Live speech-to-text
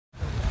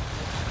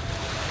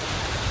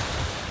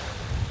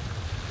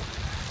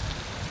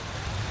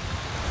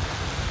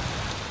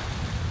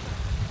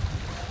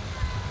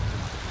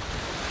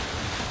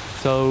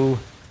So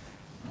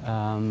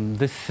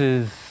this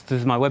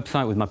is my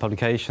website with my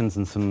publications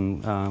and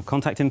some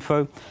contact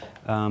info.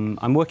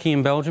 I'm working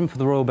in Belgium for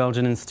the Royal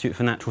Belgian Institute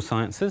for Natural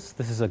Sciences.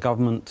 This is a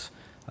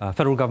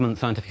federal government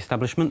scientific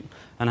establishment,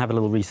 and I have a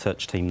little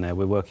research team there.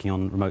 We're working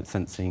on remote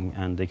sensing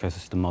and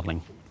ecosystem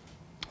modelling.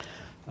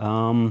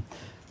 I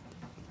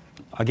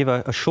give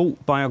a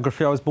short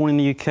biography. I was born in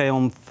the UK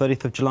on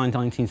 30th of July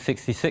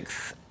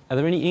 1966. Are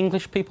there any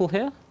English people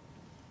here?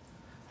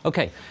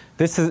 Okay,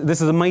 this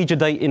is a major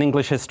date in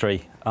English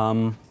history.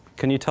 Can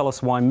you tell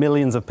us why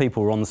millions of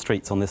people were on the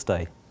streets on this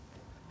day,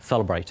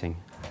 celebrating?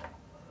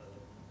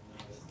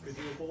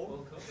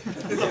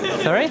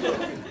 Sorry?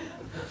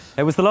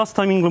 It was the last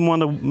time England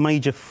won a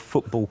major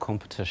football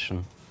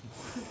competition.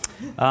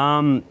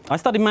 I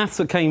studied maths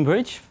at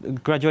Cambridge,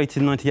 graduated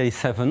in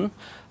 1987.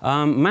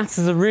 Maths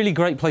is a really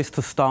great place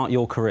to start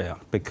your career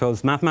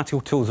because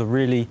mathematical tools are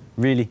really,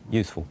 really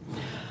useful.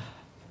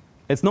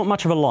 It's not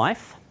much of a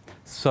life,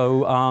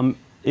 so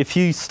if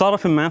you start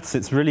off in maths,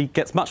 it really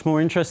gets much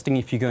more interesting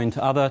if you go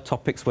into other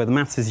topics where the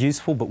maths is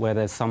useful, but where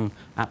there's some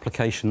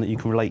application that you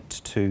can relate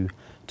to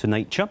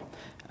nature.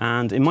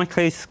 And in my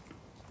case,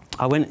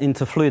 I went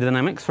into fluid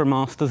dynamics for a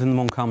master's in the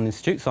Montcalm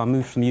Institute, so I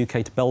moved from the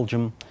UK to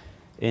Belgium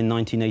in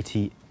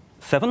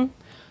 1987.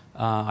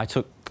 I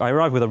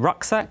arrived with a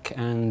rucksack,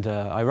 and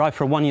I arrived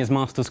for a 1 year's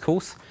master's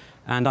course,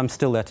 and I'm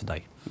still there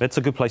today. It's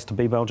a good place to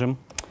be, Belgium.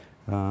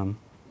 I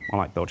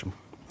like Belgium.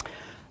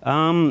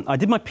 I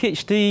did my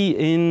PhD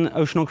in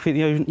oceanography at the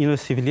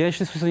University of Liège.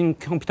 This was in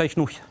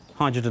computational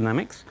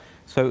hydrodynamics,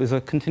 so it was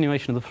a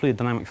continuation of the fluid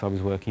dynamics I was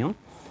working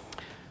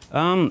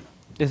on.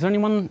 Is there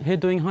anyone here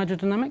doing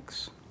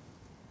hydrodynamics?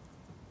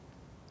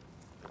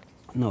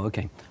 No,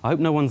 okay. I hope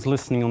no one's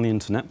listening on the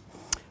internet.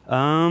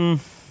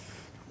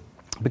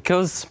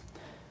 Because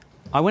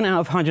I went out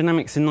of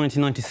hydrodynamics in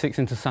 1996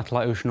 into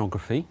satellite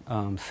oceanography.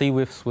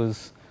 CWIFS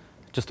was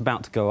just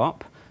about to go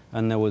up,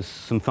 and there was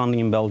some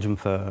funding in Belgium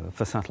for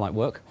satellite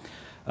work.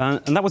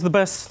 And that was the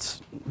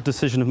best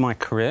decision of my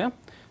career,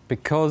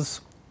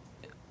 because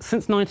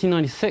since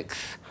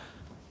 1996,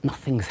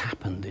 nothing's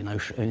happened in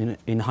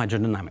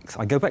hydrodynamics.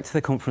 I go back to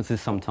their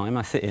conferences sometime,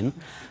 I sit in,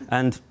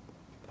 and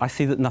I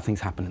see that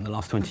nothing's happened in the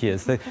last 20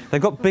 years. They've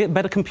got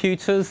better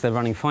computers, they're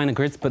running finer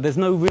grids, but there's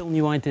no real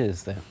new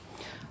ideas there.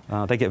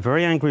 They get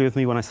very angry with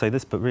me when I say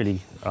this, but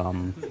really,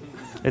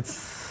 it's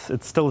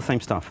still the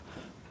same stuff.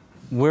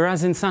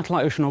 Whereas in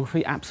satellite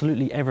oceanography,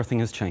 absolutely everything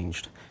has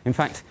changed. In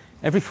fact,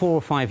 every 4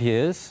 or 5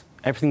 years,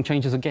 everything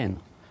changes again.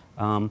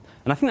 And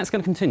I think that's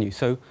going to continue.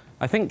 So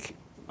I think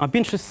I'd be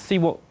interested to see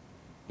what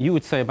you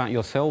would say about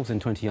yourselves in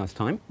 20 years'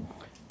 time.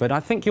 But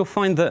I think you'll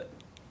find that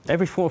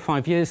every 4 or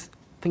 5 years,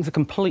 things are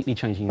completely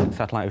changing in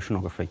satellite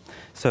oceanography.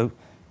 So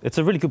it's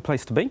a really good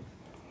place to be.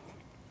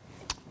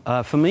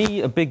 For me,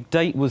 a big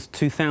date was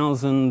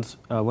 2000,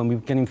 when we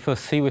were getting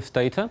first CWIFS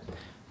data,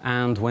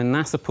 and when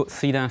NASA put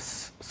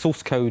CDAS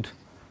source code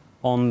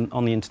on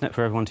the internet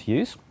for everyone to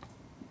use.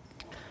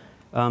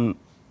 I'm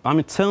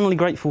eternally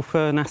grateful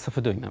for NASA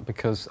for doing that,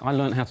 because I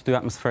learned how to do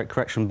atmospheric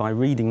correction by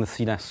reading the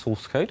CDAS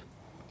source code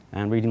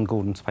and reading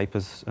Gordon's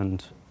papers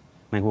and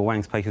Mengwell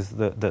Wang's papers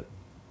that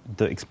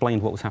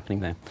explained what was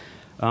happening there.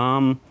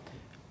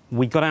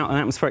 We got out an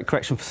atmospheric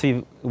correction for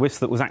CWIFS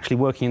that was actually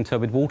working in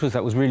turbid waters.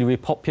 That was really, really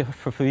popular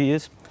for a few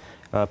years.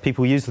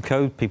 People used the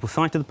code, people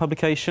cited the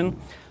publication.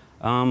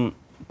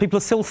 People are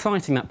still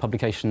citing that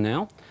publication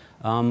now.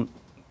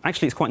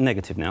 Actually, it's quite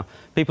negative now.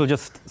 People are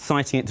just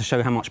citing it to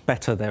show how much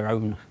better their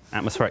own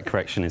atmospheric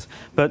correction is.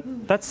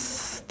 But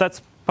that's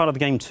part of the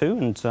game too,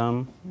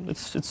 and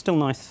it's still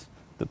nice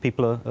that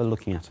people are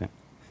looking at it.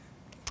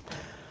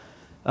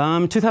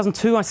 In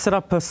 2002, I set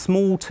up a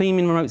small team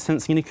in remote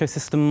sensing and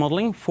ecosystem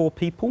modelling, 4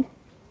 people.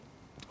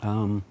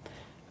 And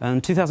in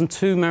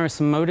 2002,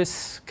 Meris and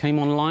Modis came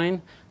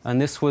online,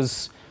 and this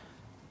was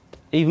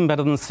even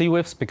better than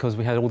CWIFS because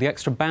we had all the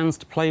extra bands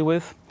to play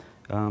with,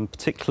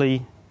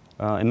 particularly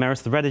in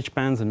Meris the Redditch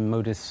bands, and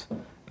Modis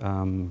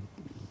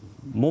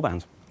more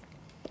bands.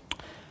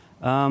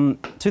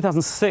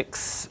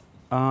 2006,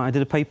 I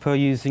did a paper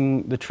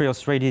using the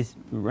Trios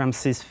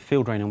Ramses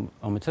field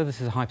radiometer.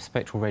 This is a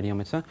hyperspectral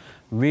radiometer.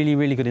 Really,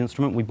 really good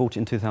instrument. We bought it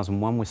in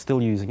 2001. We're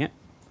still using it.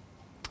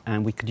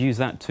 And we could use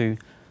that to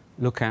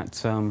look at,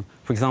 for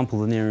example,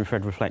 the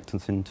near-infrared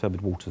reflectance in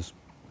turbid waters.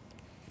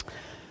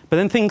 But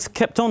then things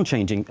kept on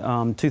changing.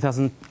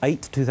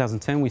 2008 to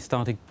 2010, we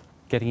started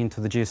getting into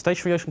the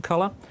geostationary ocean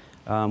color.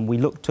 We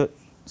looked at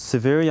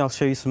Siviri. I'll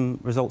show you some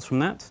results from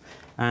that.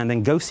 And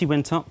then GOSI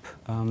went up.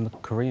 The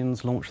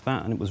Koreans launched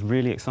that, and it was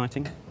really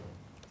exciting.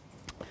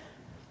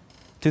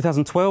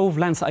 2012,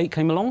 Landsat 8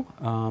 came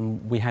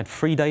along. We had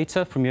free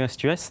data from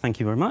USGS, thank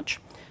you very much.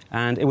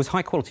 And it was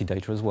high-quality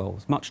data as well. It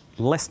was much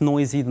less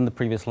noisy than the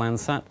previous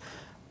Landsat,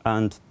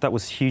 and that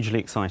was hugely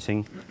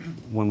exciting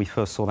when we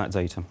first saw that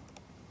data.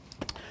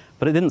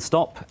 But it didn't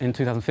stop. In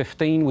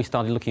 2015, we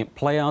started looking at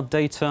Pléiades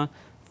data,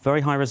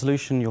 very high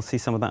resolution. You'll see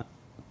some of that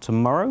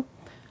tomorrow.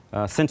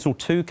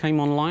 Sentinel-2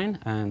 came online,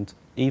 and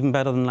even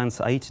better than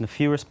Landsat 8 in a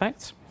few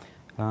respects.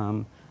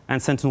 And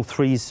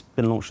Sentinel-3's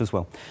been launched as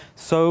well.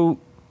 So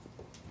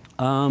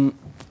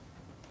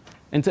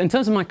In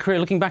terms of my career,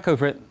 looking back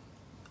over it,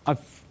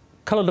 I've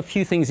coloured a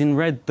few things in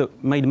red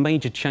that made a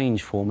major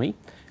change for me.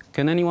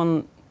 Can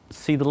anyone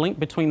see the link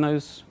between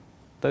those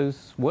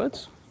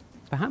words,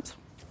 perhaps?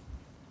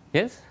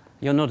 Yes?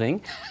 You're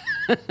nodding.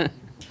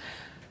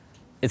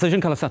 It's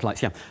ocean colour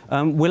satellites, yeah.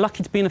 We're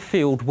lucky to be in a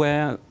field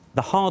where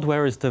the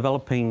hardware is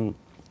developing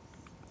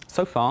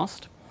so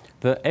fast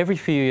that every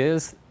few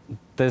years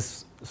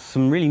there's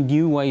some really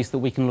new ways that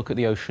we can look at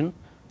the ocean,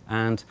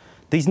 and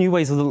these new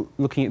ways of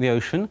looking at the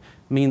ocean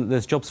mean that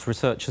there's jobs for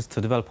researchers to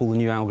develop all the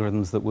new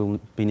algorithms that we'll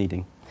be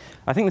needing.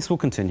 I think this will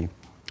continue.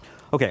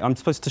 Okay, I'm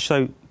supposed to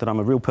show that I'm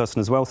a real person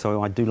as well,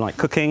 so I do like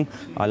cooking,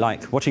 I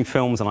like watching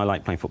films, and I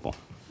like playing football.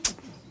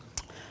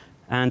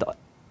 And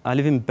I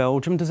live in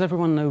Belgium. Does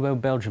everyone know where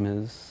Belgium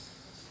is?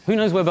 Who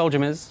knows where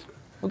Belgium is?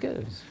 Oh,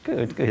 good,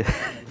 good, good.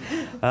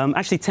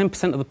 Actually,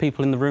 10% of the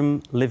people in the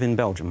room live in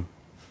Belgium.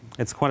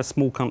 It's quite a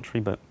small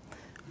country, but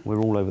we're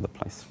all over the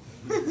place.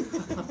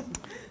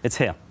 It's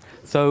here.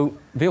 So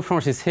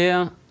Villefranche is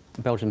here,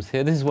 Belgium's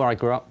here. This is where I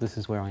grew up. This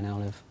is where I now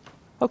live.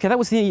 Okay, that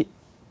was the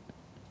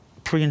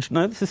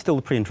no, this is still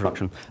the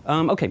pre-introduction.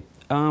 Okay,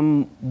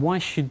 why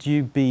should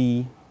you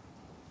be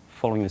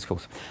following this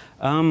course?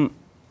 A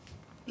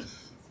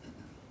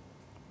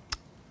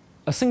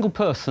single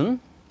person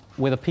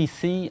with a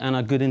PC and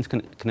a good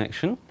internet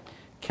connection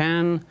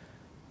can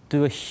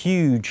do a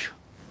huge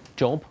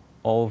job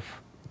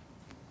of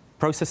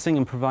processing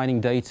and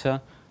providing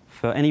data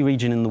for any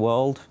region in the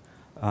world.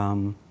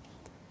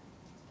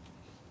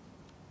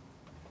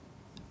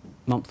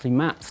 Monthly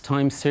maps,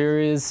 time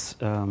series,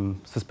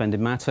 suspended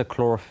matter,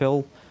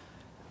 chlorophyll.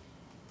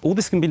 All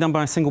this can be done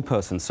by a single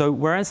person. So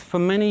whereas for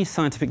many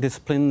scientific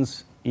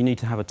disciplines you need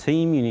to have a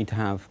team, you need to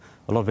have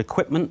a lot of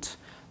equipment,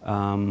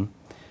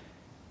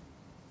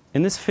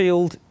 in this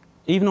field,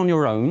 even on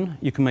your own,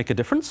 you can make a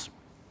difference.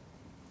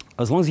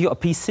 As long as you've got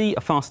a PC,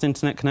 a fast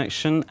internet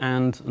connection,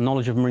 and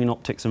knowledge of marine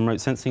optics and remote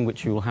sensing,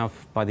 which you will have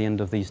by the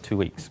end of these 2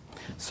 weeks.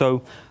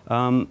 So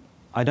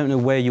I don't know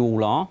where you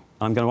all are.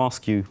 I'm going to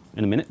ask you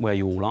in a minute where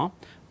you all are.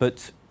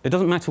 But it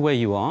doesn't matter where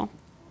you are.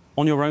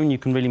 On your own, you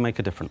can really make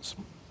a difference.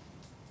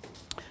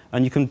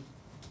 And you can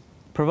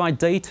provide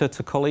data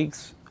to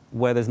colleagues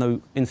where there's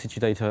no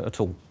in-situ data at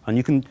all. And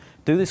you can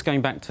do this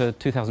going back to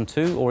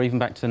 2002 or even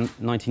back to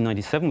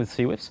 1997 with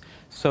CWIFs.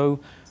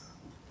 So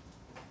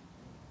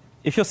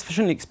if you're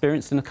sufficiently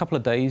experienced, in a couple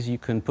of days you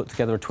can put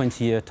together a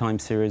 20-year time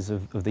series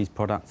of these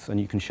products, and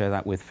you can share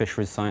that with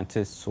fisheries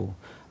scientists or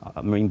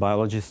marine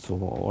biologists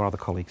or other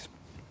colleagues.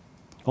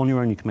 On your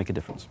own, you can make a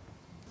difference.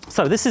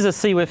 So this is a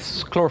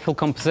CWIFs chlorophyll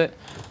composite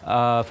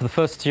for the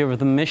first year of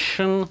the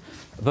mission,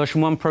 version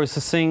 1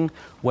 processing,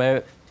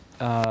 where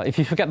if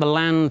you forget the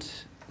land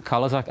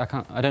colours, I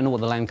don't know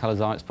what the land colours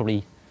are, it's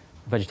probably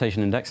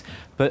vegetation index,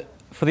 but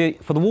for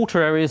the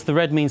water areas, the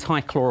red means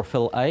high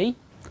chlorophyll A,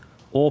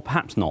 or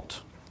perhaps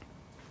not.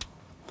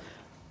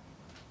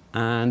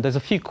 And there's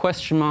a few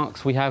question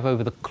marks we have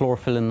over the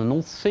chlorophyll in the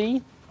North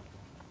Sea,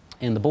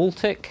 in the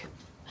Baltic,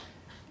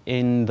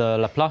 in the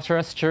La Plata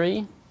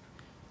estuary,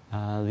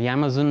 the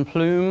Amazon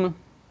plume,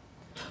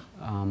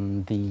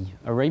 the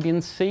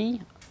Arabian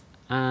Sea,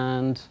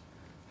 and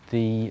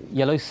the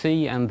Yellow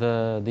Sea and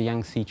the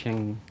Yangtze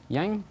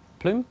Yang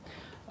plume,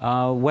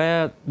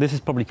 where this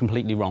is probably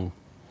completely wrong.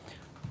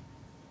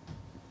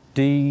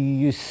 Do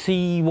you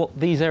see what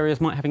these areas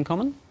might have in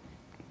common?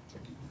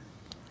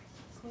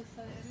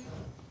 Coastal area.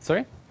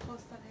 Sorry?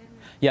 Coastal area.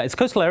 Yeah, it's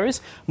coastal areas.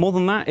 More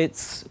than that,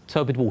 it's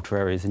turbid water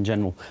areas in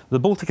general. The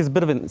Baltic is a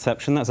bit of an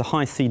exception. That's a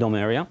high CDOM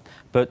area.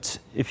 But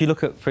if you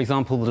look at, for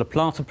example, the La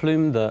Plata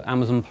plume, the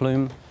Amazon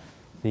plume,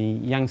 the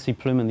Yangtze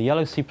plume, and the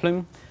Yellow Sea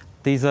plume,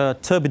 these are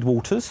turbid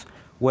waters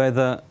where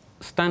the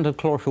standard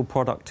chlorophyll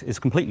product is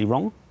completely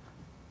wrong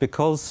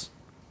because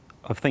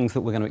of things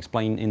that we're going to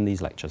explain in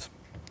these lectures.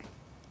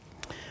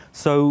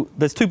 So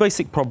there's two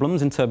basic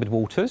problems in turbid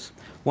waters.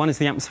 One is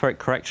the atmospheric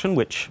correction,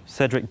 which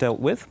Cedric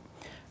dealt with.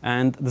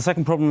 And the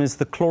second problem is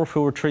the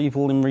chlorophyll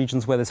retrieval in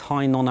regions where there's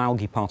high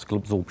non-algae particle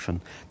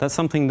absorption. That's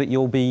something that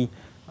you'll be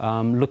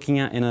looking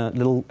at in a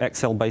little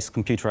Excel-based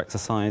computer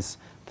exercise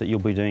that you'll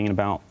be doing in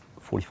about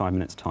 45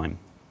 minutes' time.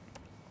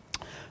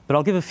 But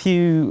I'll give a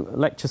few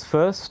lectures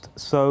first.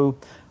 So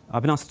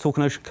I've been asked to talk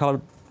on ocean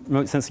colour,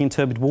 remote sensing in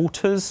turbid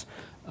waters.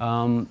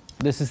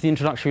 This is the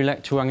introductory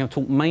lecture where I'm going to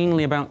talk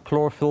mainly about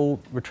chlorophyll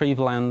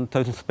retrieval and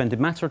total suspended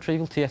matter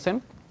retrieval,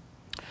 TSM.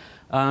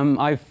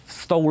 I've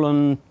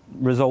stolen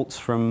results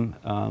from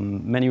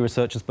many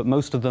researchers, but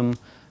most of them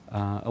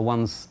are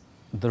ones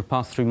that have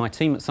passed through my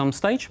team at some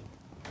stage,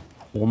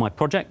 or my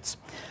projects.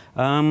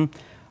 I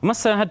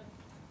must say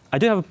I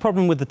do have a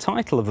problem with the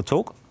title of the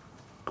talk,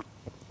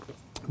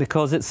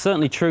 because it's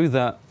certainly true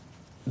that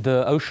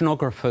the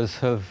oceanographers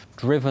have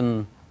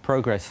driven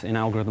progress in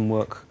algorithm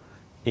work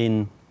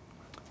in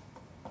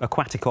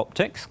aquatic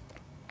optics,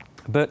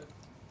 but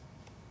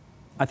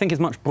I think it's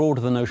much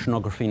broader than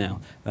oceanography now.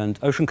 And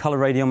ocean colour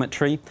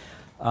radiometry,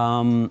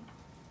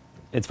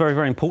 it's very,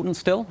 very important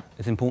still.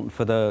 It's important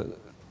for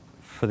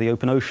for the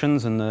open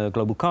oceans and the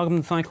global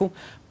carbon cycle,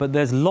 but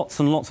there's lots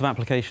and lots of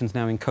applications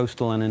now in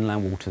coastal and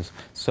inland waters.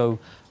 So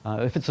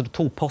if it's at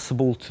all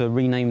possible to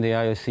rename the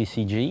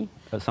IOCCG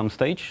at some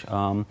stage,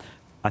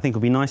 I think it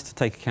would be nice to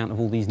take account of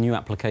all these new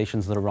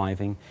applications that are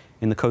arriving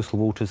in the coastal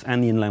waters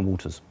and the inland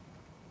waters.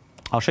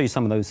 I'll show you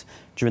some of those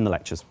during the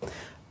lectures.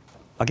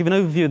 I'll give an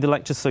overview of the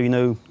lectures so you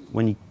know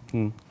when you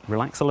can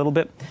relax a little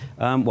bit.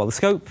 Well, the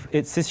scope,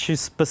 it's issues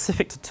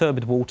specific to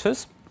turbid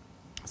waters.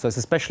 So it's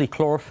especially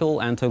chlorophyll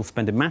and total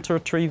suspended matter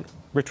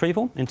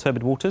retrieval in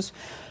turbid waters.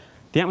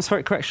 The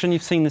atmospheric correction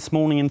you've seen this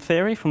morning in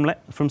theory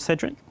from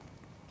Cedric.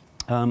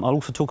 I'll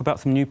also talk about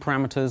some new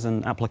parameters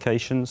and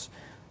applications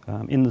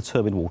in the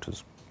turbid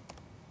waters.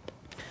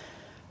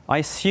 I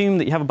assume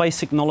that you have a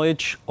basic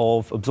knowledge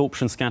of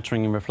absorption,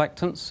 scattering and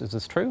reflectance. Is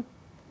this true?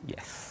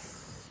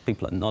 Yes.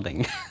 People are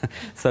nodding.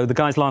 So the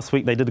guys last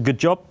week, they did a good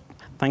job.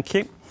 Thank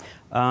you.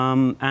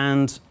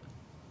 And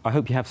I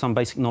hope you have some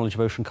basic knowledge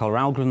of ocean color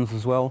algorithms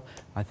as well.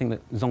 I think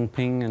that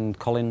Zongping and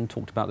Colin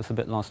talked about this a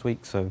bit last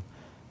week, so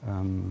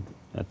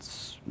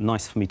it's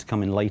nice for me to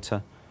come in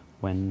later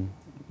when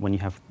you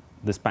have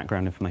this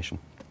background information.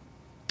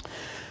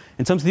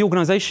 In terms of the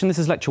organisation, this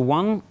is lecture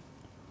 1.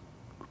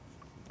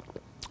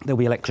 There'll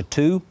be a lecture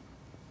 2.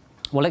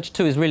 Well, lecture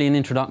 2 is really an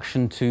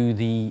introduction to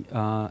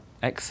the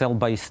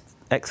Excel-based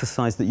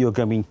exercise that you're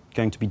going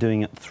to be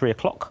doing at 3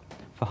 o'clock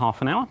for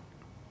half an hour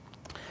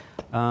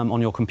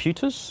on your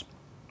computers.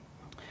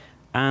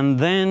 And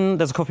then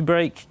there's a coffee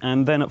break,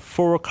 and then at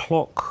 4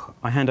 o'clock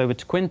I hand over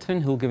to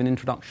Quentin, who'll give an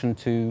introduction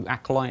to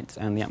Acolyte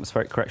and the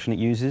atmospheric correction it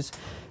uses,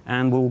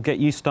 and we'll get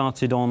you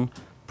started on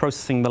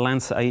processing the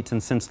Landsat 8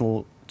 and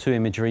Sentinel-2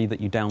 imagery that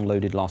you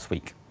downloaded last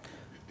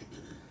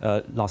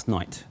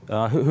night.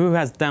 Who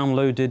has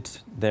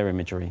downloaded their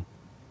imagery?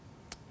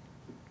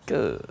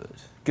 Good,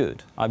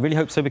 good. I really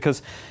hope so,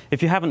 because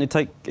if you haven't,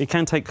 it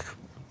can take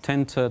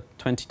 10 to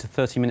 20 to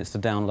 30 minutes to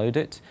download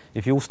it.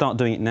 If you all start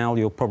doing it now,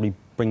 you'll probably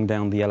bring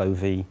down the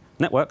LOV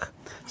network.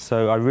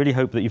 So I really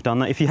hope that you've done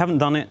that. If you haven't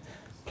done it,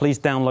 please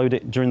download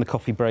it during the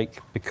coffee break,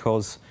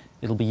 because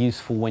it'll be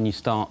useful when you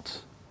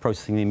start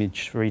processing the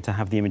imagery to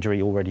have the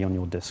imagery already on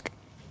your disk.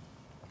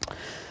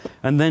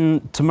 And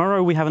then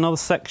tomorrow we have another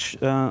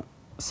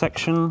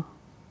session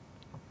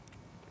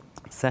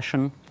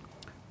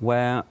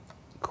where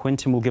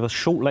Quentin will give a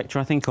short lecture,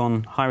 I think,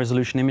 on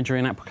high-resolution imagery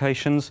and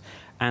applications,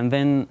 and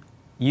then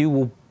you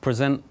will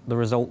present the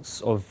results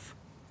of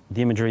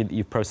the imagery that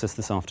you've processed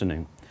this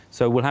afternoon.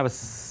 So we'll have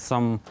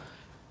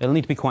it'll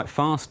need to be quite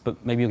fast,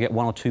 but maybe you'll get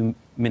 1 or 2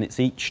 minutes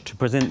each to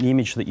present the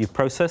image that you've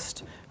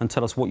processed and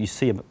tell us what you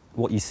see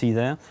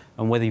there,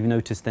 and whether you've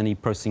noticed any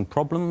processing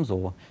problems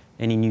or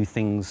any new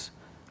things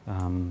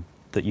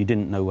that you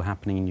didn't know were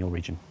happening in your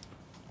region.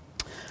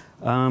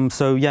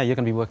 So yeah, you're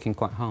going to be working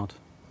quite hard.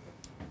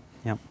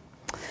 Yeah.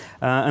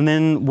 And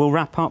then we'll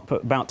wrap up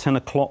at about 10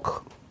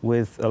 o'clock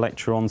with a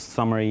lecture on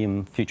summary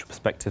and future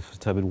perspectives for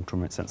turbid water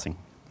remote sensing.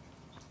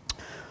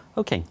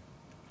 Okay.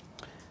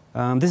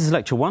 This is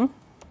lecture 1.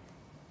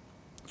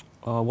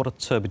 What are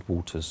turbid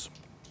waters?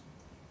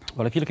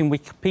 Well, if you look in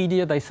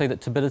Wikipedia, they say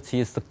that turbidity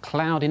is the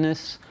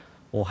cloudiness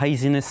or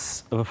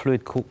haziness of a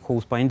fluid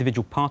caused by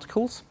individual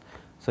particles.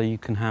 So you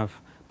can have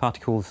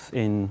particles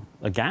in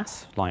a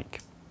gas,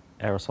 like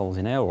aerosols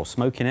in air or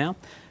smoke in air,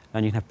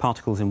 and you can have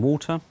particles in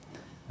water,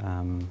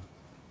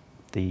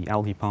 the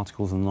algae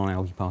particles and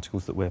non-algae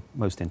particles that we're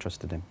most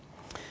interested in.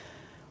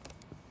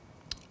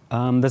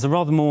 There's a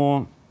rather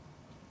more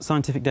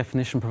scientific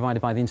definition provided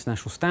by the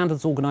International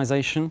Standards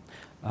Organization,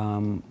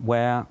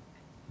 where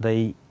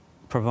they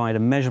provide a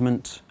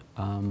measurement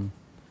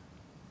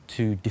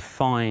to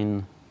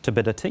define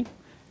turbidity.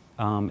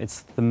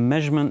 It's the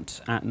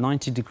measurement at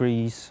 90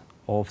 degrees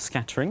of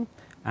scattering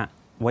at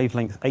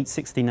wavelength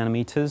 860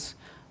 nanometers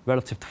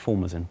relative to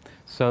formazine.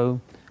 So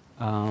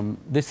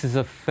this is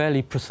a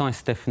fairly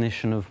precise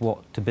definition of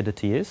what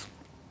turbidity is.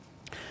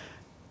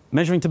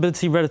 Measuring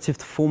turbidity relative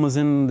to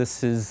formazine,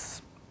 this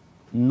is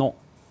not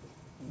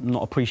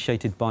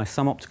appreciated by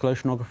some optical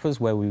oceanographers,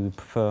 where we would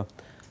prefer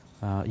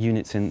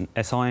units in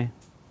SI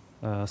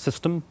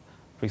system,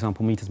 for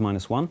example, meters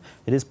minus 1.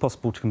 It is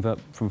possible to convert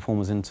from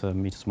formazine to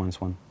meters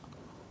minus 1.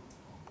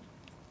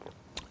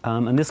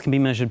 And this can be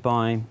measured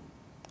by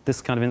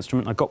this kind of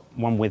instrument. I've got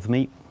one with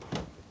me.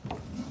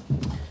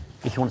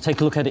 If you want to take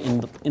a look at it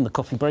in the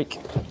coffee break.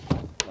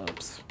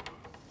 Oops.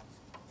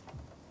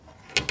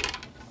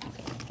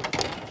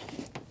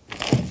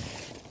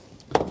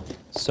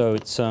 So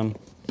it's I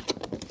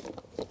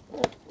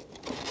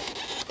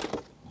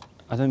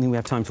don't think we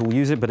have time to all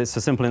use it, but it's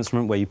a simple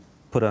instrument where you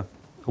put a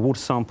water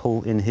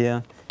sample in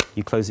here,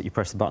 you close it, you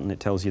press the button, it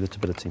tells you the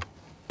turbidity.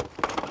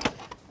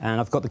 And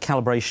I've got the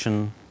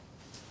calibration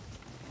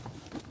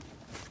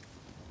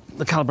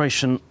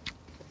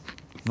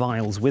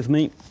vials with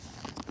me.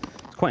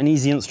 It's quite an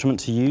easy instrument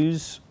to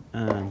use,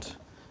 and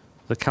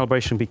the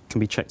calibration can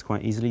be checked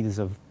quite easily. These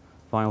are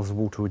vials of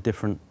water with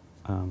different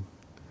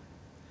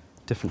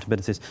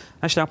turbidities.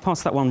 Actually, I'll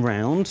pass that one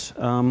round.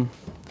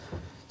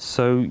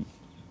 So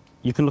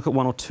you can look at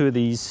 1 or 2 of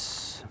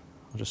these.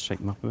 I'll just shake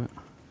them up a bit.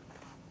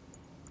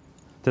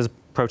 There's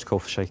protocol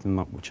for shaking them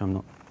up, which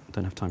don't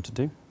have time to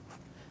do.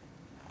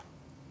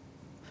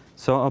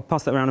 So I'll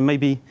pass that around, and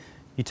maybe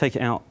you take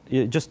it out.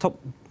 Just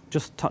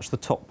touch the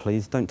top,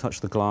 please. Don't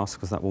touch the glass,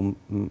 because that will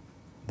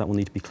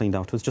need to be cleaned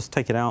afterwards. Just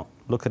take it out,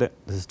 look at it.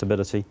 This is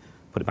turbidity.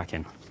 Put it back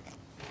in.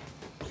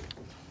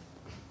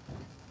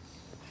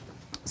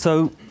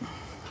 So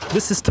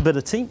this is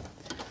turbidity.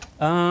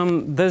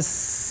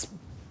 There's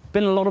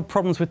been a lot of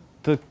problems with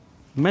the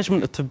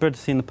measurement of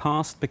turbidity in the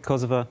past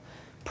because of a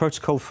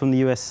protocol from the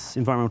US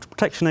Environmental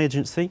Protection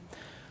Agency,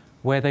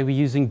 where they were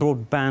using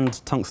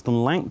broadband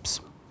tungsten lamps.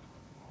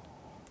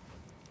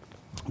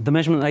 The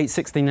measurement at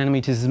 860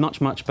 nanometers is much,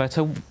 much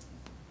better.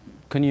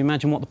 Can you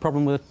imagine what the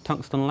problem with a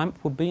tungsten lamp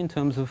would be in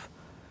terms of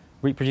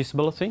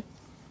reproducibility?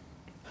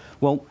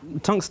 Well,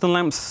 tungsten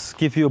lamps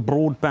give you a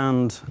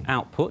broadband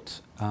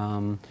output.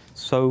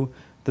 So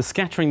the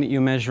scattering that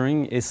you're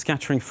measuring is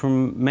scattering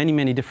from many,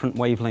 many different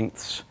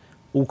wavelengths,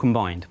 all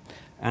combined.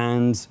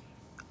 And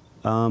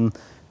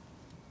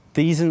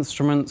these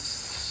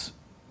instruments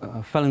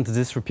fell into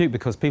disrepute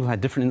because people had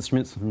different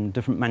instruments from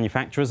different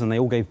manufacturers, and they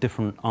all gave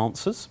different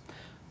answers.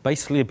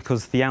 Basically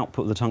because the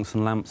output of the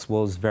tungsten lamps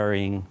was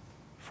varying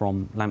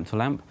from lamp to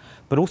lamp,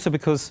 but also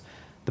because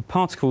the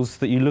particles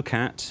that you look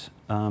at,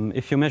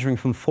 if you're measuring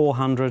from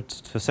 400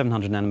 to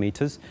 700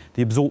 nanometers,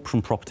 the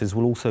absorption properties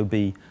will also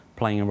be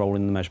playing a role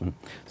in the measurement.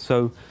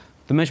 So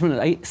the measurement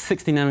at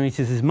 860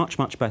 nanometers is much,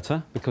 much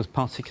better because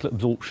particulate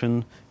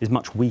absorption is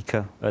much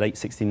weaker at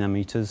 860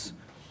 nanometers,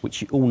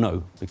 which you all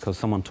know because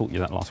someone taught you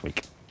that last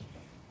week.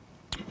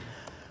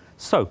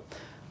 So,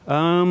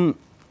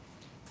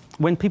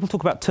 when people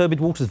talk about turbid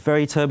waters,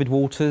 very turbid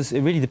waters, it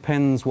really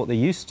depends what they're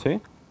used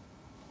to.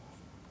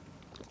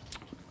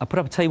 I put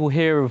up a table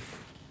here of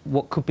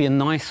what could be a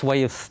nice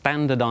way of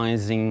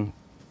standardizing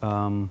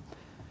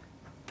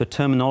the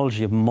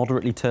terminology of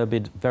moderately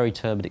turbid, very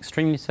turbid,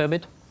 extremely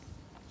turbid.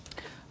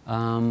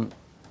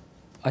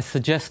 I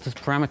suggest as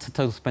parameter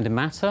total spent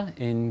matter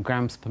in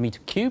grams per meter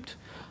cubed,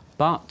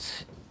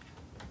 but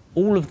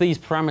all of these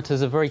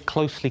parameters are very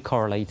closely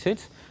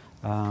correlated.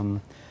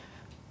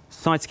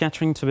 Side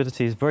scattering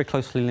turbidity is very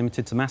closely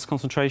limited to mass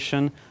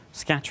concentration.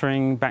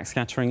 Scattering,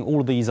 backscattering,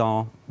 all of these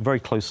are very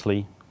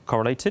closely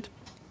correlated.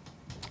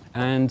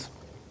 And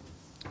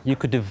you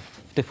could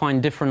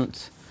define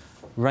different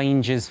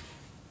ranges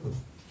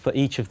for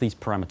each of these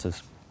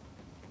parameters.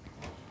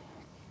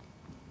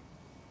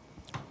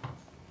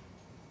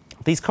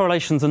 These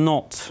correlations are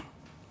not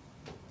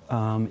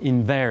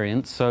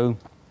invariant, so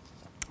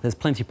there's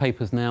plenty of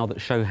papers now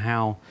that show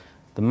how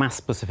the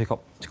mass-specific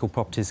optical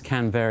properties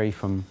can vary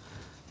from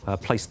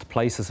place to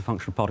place as a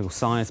function of particle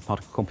size,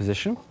 particle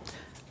composition.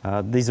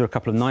 These are a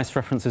couple of nice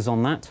references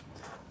on that.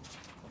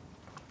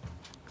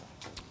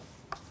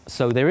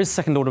 So there is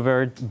second-order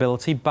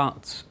variability,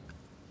 but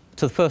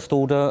to the first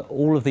order,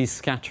 all of these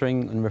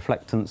scattering and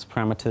reflectance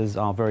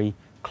parameters are very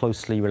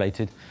closely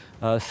related.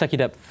 Secchi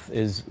depth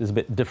is a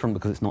bit different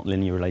because it's not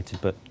linear related,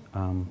 but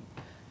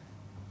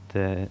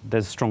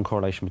there's a strong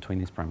correlation between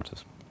these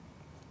parameters.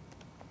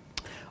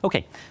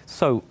 Okay,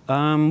 so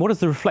what does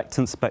the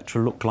reflectance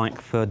spectra look like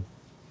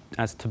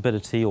as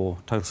turbidity or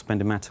total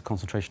spent matter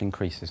concentration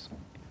increases?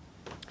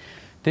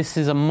 This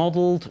is a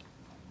modelled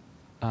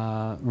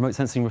remote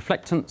sensing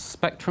reflectance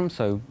spectrum,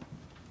 so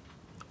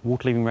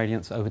water-leaving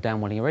radiance over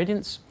downwelling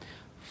irradiance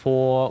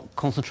for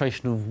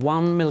concentration of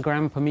 1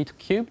 milligram per meter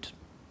cubed.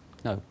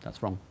 No,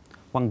 that's wrong.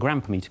 1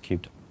 gram per meter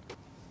cubed.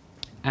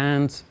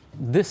 And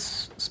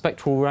this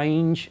spectral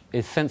range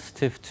is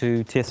sensitive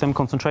to TSM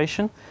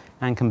concentration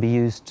and can be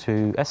used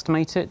to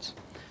estimate it.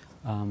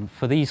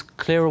 For these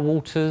clearer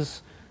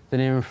waters, the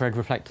near-infrared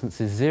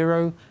reflectance is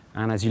 0,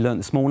 and as you learned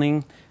this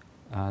morning,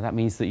 that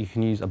means that you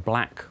can use a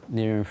black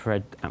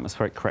near-infrared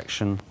atmospheric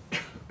correction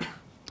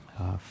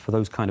for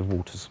those kind of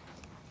waters.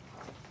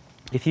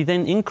 If you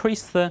then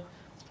increase the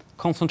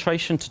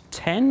concentration to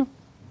 10,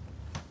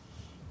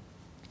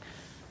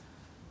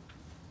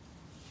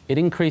 it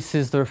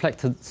increases the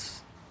reflectance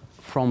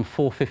from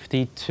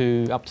 450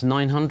 to up to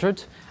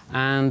 900,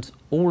 and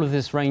all of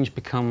this range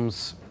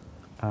becomes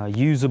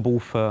usable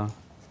for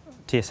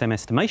TSM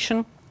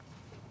estimation.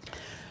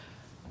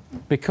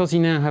 Because you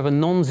now have a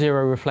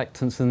non-zero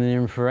reflectance in the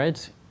near-infrared,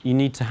 you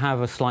need to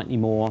have a slightly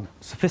more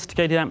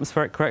sophisticated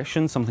atmospheric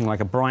correction, something like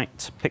a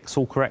bright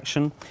pixel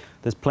correction.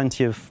 There's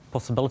plenty of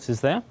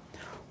possibilities there.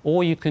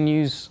 Or you can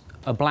use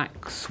a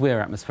black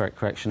SWIR atmospheric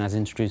correction as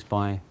introduced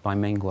by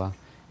Mengwa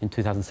in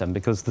 2007,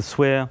 because the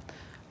SWIR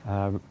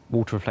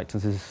water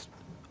reflectance is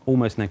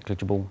almost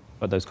negligible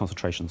at those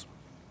concentrations.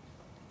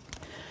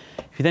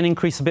 If you then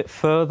increase a bit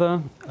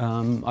further,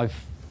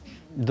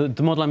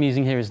 the model I'm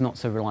using here is not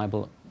so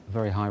reliable at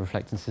very high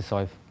reflectances, so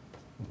I've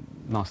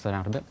masked that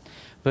out a bit.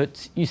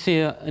 But you see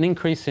an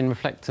increase in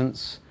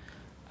reflectance,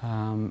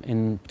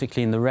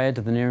 particularly in the red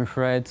of the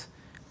near-infrared,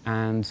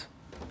 and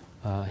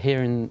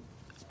here in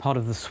part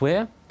of the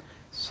SWIR.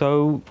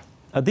 So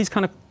at these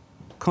kind of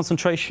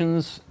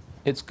concentrations,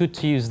 it's good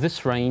to use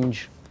this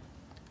range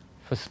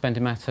for spent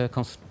matter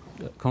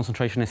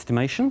concentration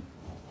estimation.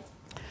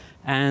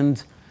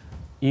 And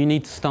you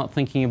need to start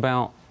thinking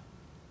about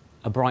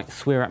a bright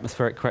SWIR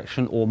atmospheric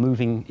correction or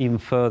moving even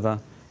further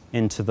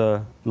into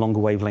the longer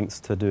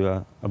wavelengths to do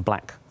a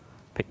black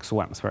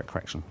pixel atmospheric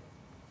correction.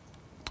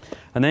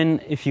 And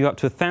then if you go up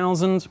to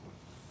 1,000,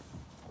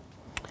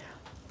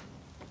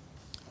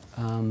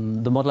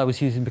 the model I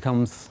was using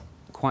becomes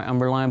quite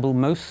unreliable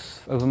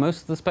over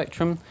most of the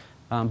spectrum.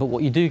 But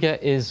what you do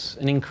get is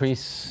an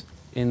increase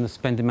in the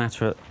suspended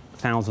matter at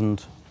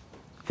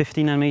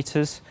 1,050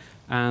 nanometers.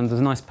 And there's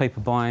a nice paper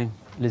by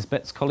Liz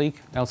Bett's colleague,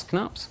 Els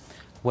Knaps,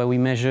 where we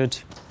measured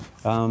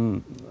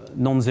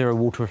non-zero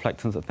water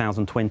reflectance at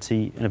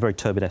 1,020 in a very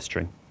turbid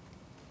estuary.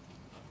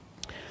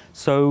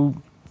 So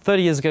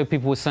 30 years ago,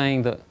 people were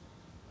saying that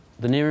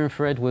the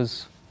near-infrared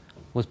was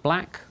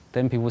black.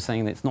 Then people were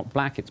saying that it's not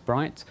black, it's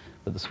bright,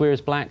 but the SWIR is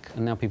black.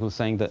 And now people are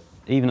saying that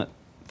even at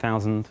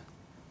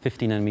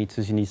 1,050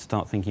 nanometers, you need to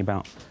start thinking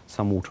about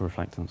some water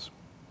reflectance.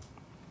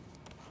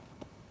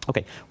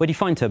 OK, where do you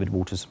find turbid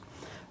waters?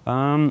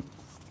 The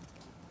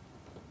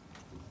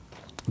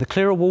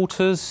clearer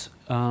waters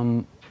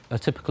are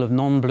typical of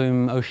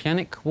non-bloom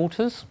oceanic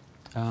waters.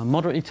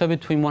 Moderately turbid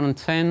between 1 and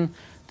 10.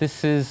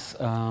 This is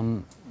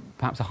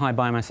perhaps a high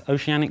biomass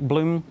oceanic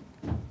bloom,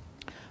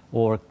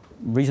 or a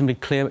reasonably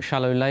clear but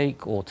shallow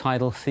lake, or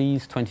tidal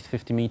seas, 20 to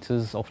 50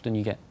 meters. Often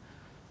you get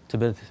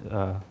turbid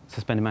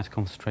suspended matter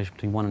concentration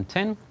between 1 and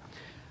 10.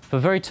 For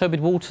very turbid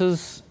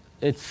waters,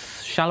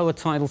 it's shallower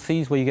tidal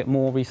seas where you get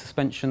more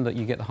resuspension, that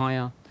you get the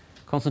higher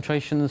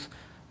concentrations.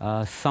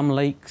 Some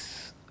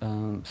lakes,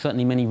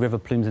 certainly many river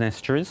plumes and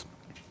estuaries.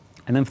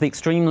 And then for the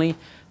extremely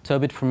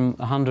turbid, from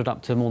 100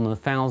 up to more than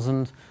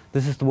 1,000,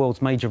 this is the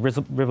world's major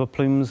river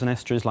plumes and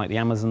estuaries like the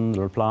Amazon,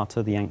 the La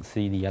Plata, the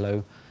Yangtze, the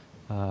Yellow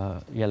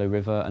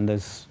River, and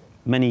there's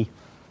many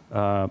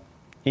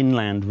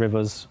inland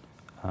rivers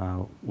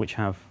which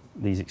have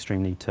these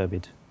extremely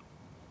turbid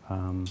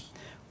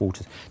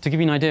waters. To give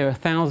you an idea,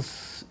 a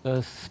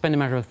suspended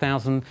matter of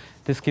 1,000,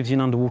 this gives you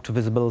an underwater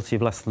visibility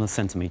of less than a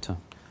centimetre.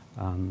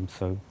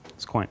 So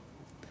it's quite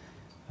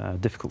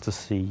difficult to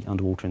see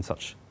underwater in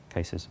such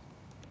cases.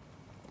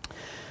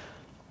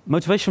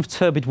 Motivation for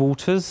turbid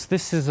waters.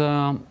 This is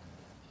a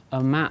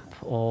map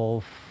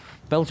of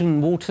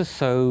Belgian waters.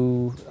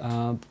 So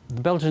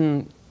the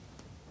Belgian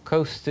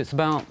coast, it's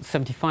about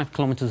 75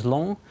 kilometres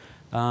long.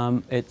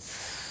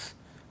 It's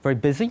very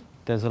busy.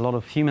 There's a lot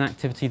of human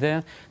activity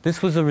there.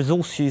 This was a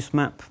resource use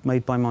map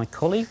made by my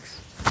colleagues,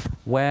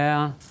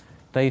 where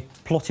they've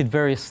plotted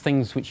various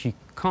things which you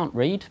can't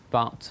read,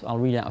 but I'll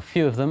read out a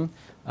few of them.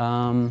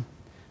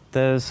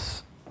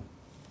 There's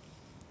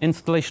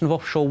installation of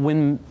offshore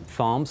wind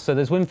farms. So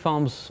there's wind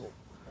farms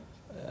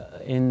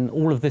in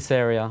all of this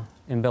area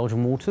in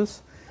Belgian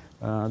waters.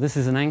 This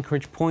is an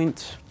anchorage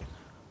point.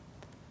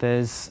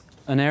 There's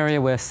an area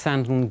where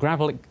sand and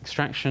gravel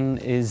extraction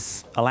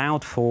is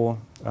allowed for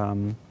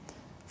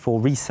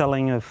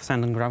reselling of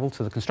sand and gravel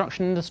to the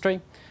construction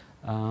industry.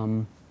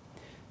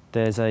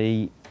 There's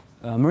a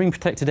marine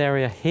protected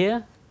area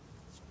here,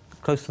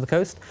 close to the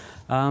coast.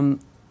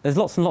 There's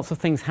lots and lots of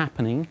things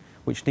happening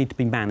which need to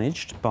be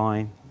managed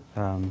by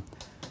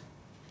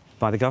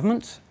the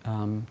government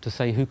to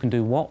say who can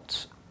do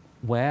what,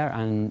 where,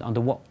 and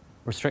under what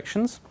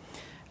restrictions.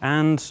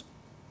 And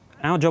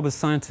our job as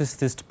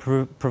scientists is to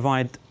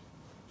provide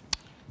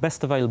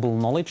best available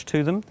knowledge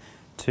to them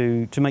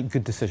to make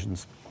good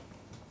decisions.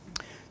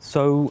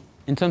 So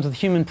in terms of the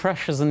human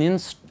pressures and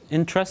the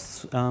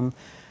interests,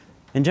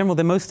 in general,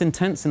 they're most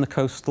intense in the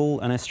coastal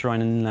and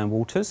estuarine and inland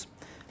waters,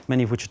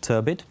 many of which are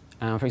turbid.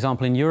 For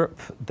example, in Europe,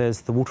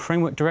 there's the Water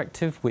Framework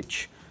Directive,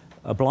 which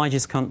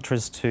obliges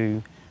countries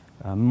to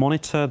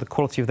monitor the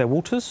quality of their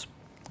waters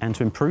and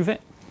to improve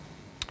it.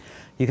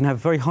 You can have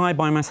very high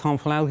biomass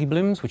harmful algae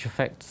blooms, which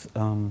affect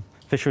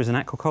fisheries and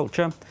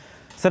aquaculture.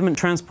 Sediment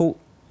transport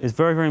is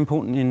very, very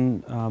important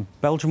in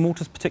Belgian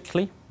waters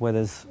particularly, where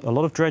there's a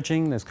lot of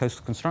dredging, there's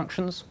coastal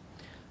constructions,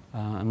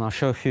 and I'll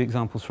show a few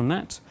examples from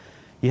that.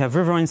 You have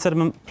riverine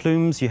sediment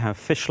plumes, you have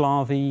fish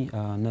larvae,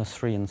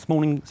 nursery and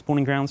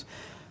spawning grounds,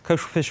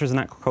 coastal fisheries and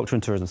aquaculture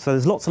and tourism. So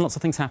there's lots and lots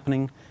of things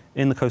happening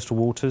in the coastal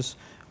waters,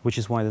 which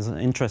is why there's an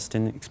interest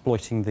in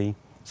exploiting the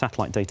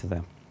satellite data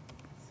there.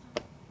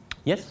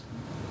 Yes?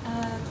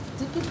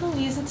 Do people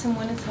use it to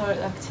monitor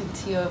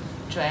activity of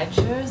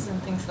dredgers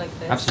and things like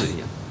this? Absolutely,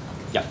 yeah.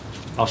 Yeah,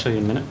 I'll show you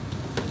in a minute.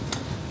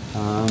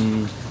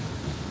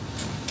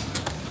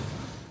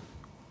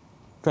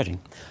 Dredging.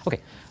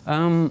 Okay.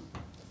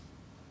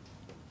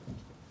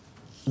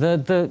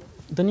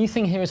 The new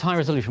thing here is high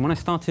resolution. When I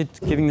started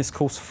giving this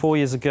course 4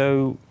 years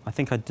ago, I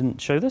think I didn't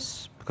show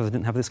this because I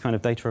didn't have this kind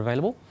of data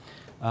available.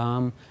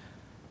 Now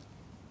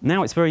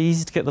it's very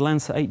easy to get the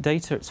Landsat 8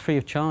 data. It's free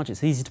of charge.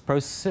 It's easy to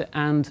process it,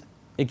 and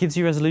it gives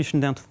you resolution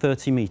down to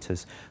 30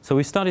 meters. So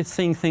we started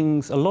seeing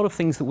things, a lot of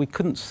things that we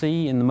couldn't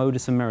see in the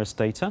MODIS and MERIS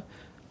data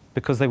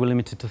because they were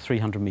limited to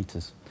 300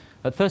 meters.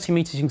 At 30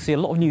 meters, you can see a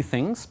lot of new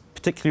things,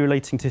 particularly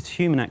relating to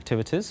human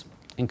activities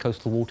in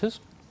coastal waters.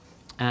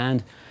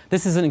 And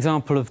this is an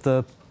example of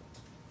the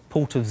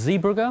port of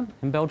Zeebrugge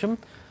in Belgium.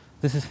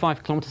 This is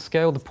 5 kilometer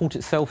scale. The port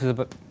itself is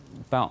about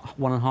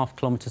 1.5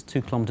 kilometers,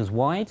 2 kilometers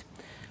wide.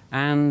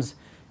 And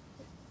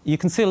you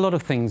can see a lot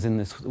of things in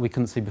this that we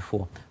couldn't see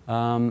before.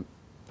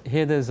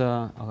 Here there's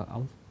a,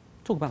 I'll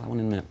talk about that one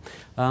in a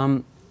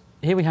minute.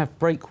 Here we have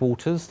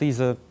breakwaters.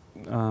 These are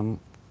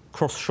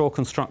cross-shore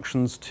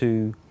constructions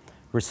to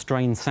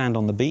restrain sand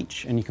on the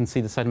beach, and you can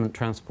see the sediment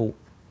transport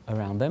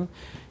around them.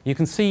 You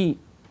can see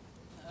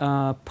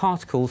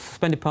particles,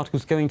 suspended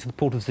particles going to the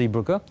port of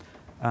Zeebrugge,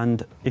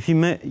 and if you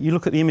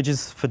look at the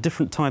images for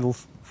different tidal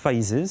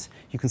phases,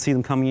 you can see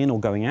them coming in or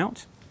going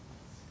out.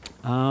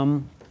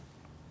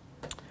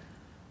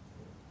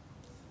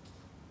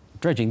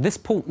 Dredging. This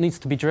port needs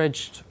to be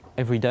dredged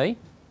every day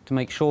to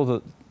make sure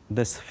that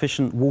there's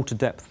sufficient water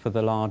depth for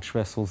the large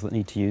vessels that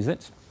need to use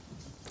it.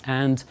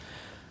 And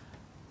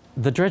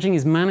the dredging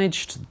is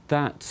managed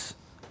that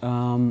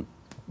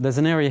there's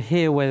an area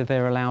here where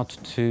they're allowed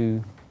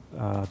to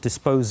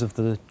dispose of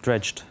the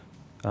dredged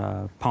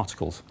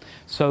particles.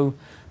 So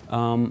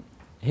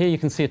here you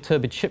can see a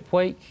turbid ship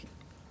wake.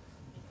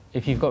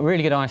 If you've got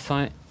really good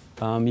eyesight,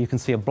 you can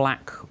see a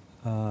black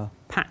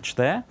patch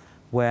there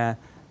where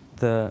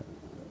the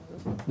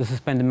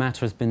suspended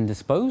matter has been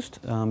disposed.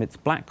 It's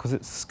black because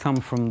it's come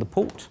from the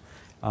port.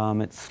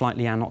 It's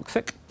slightly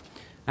anoxic.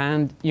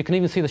 And you can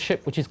even see the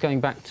ship which is going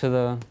back to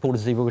the port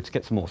of Zeebrugge to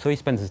get some more. So he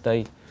spends his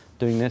day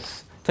doing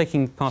this,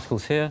 taking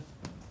particles here,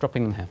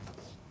 dropping them here.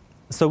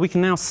 So we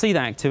can now see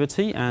that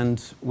activity,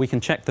 and we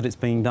can check that it's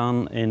being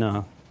done in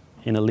a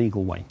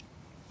legal way.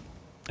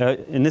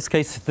 In this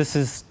case, this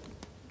is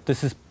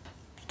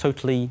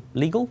totally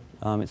legal.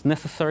 It's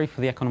necessary for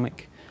the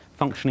economic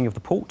functioning of the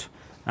port,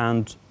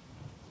 and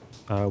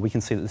we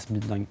can see that this has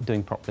been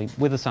doing properly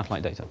with the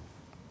satellite data.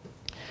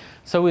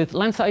 So with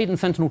Landsat 8 and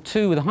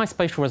Sentinel-2, with the high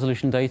spatial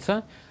resolution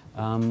data,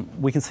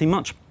 we can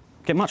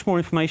get much more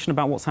information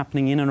about what's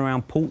happening in and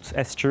around ports,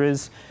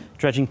 estuaries,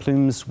 dredging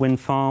plumes, wind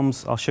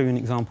farms. I'll show you an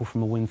example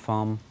from a wind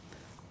farm.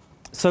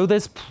 So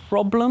there's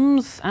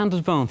problems and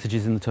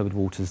advantages in the turbid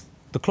waters.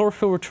 The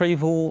chlorophyll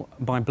retrieval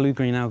by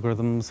blue-green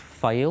algorithms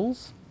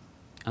fails,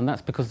 and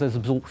that's because there's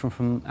absorption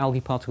from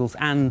algae particles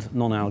and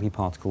non-algae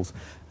particles.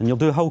 And you'll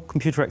do a whole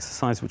computer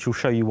exercise which will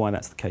show you why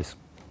that's the case.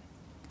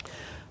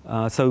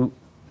 So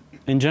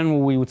in general,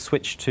 we would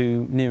switch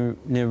to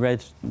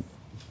near-red.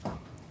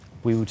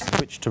 We would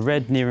switch to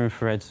red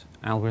near-infrared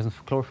algorithms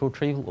for chlorophyll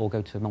retrieval, or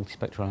go to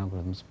multispectral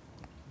algorithms.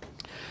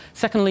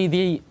 Secondly,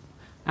 the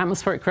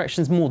atmospheric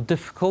correction is more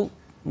difficult.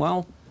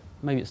 Well,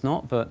 maybe it's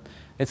not, but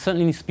it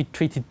certainly needs to be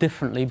treated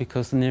differently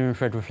because the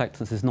near-infrared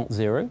reflectance is not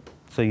zero.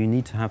 So you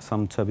need to have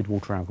some turbid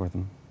water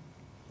algorithm.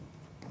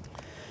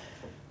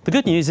 The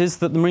good news is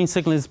that the marine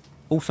signal is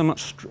also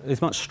much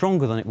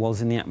stronger than it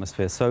was in the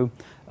atmosphere. So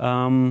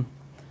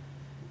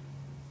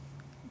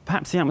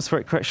perhaps the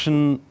atmospheric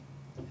correction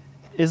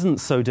isn't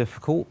so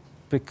difficult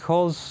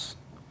because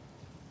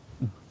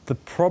the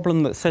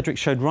problem that Cedric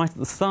showed right at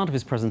the start of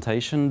his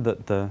presentation,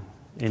 that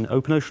in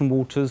open ocean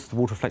waters the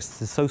water reflectance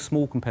is so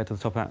small compared to the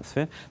top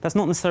atmosphere, that's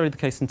not necessarily the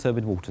case in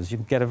turbid waters. You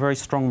can get a very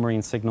strong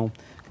marine signal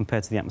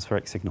compared to the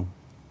atmospheric signal.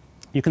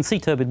 You can see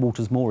turbid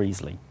waters more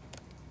easily.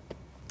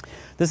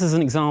 This is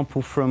an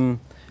example from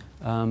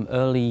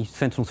early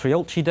Sentinel-3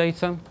 Ulchi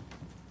data.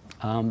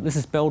 This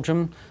is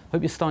Belgium. I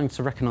hope you're starting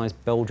to recognise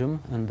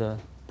Belgium and the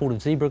port of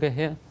Zeebrugge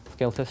here,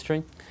 Scale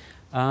Estuary.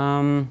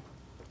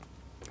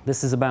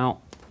 This is about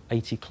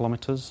 80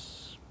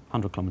 kilometres,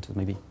 100 kilometres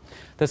maybe.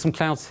 There's some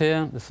clouds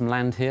here, there's some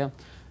land here.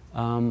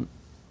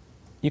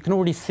 You can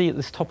already see at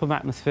this top of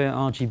atmosphere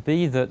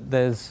RGB that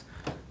there's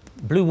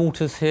blue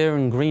waters here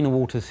and greener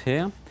waters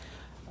here.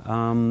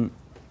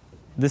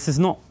 This is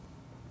not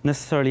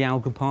necessarily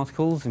algal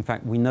particles. In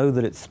fact, we know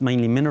that it's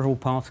mainly mineral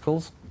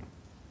particles,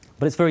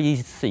 but it's very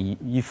easy to see.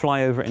 You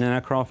fly over it in an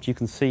aircraft, you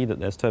can see that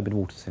there's turbid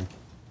waters here.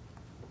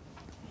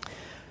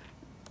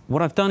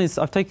 What I've done is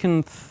I've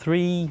taken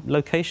 3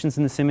 locations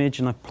in this image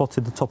and I've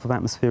plotted the top of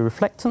atmosphere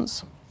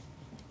reflectance.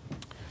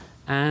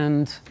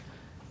 And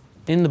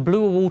in the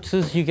bluer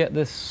waters, you get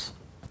this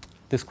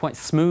quite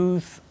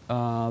smooth,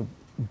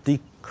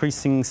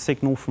 decreasing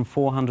signal from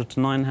 400 to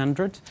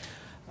 900.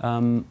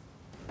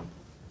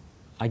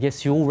 I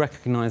guess you all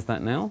recognise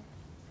that now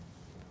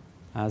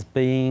as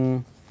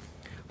being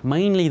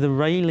mainly the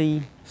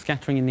Rayleigh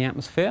scattering in the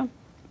atmosphere,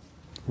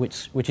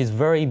 which is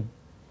very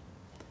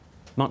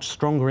much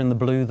stronger in the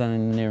blue than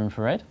in the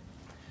near-infrared.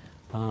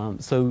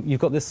 So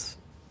you've got this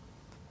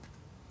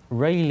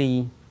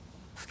Rayleigh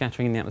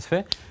scattering in the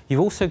atmosphere. You've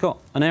also got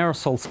an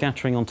aerosol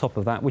scattering on top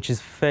of that, which is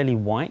fairly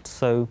white.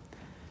 So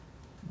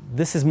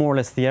this is more or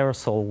less the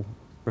aerosol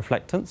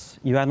reflectance.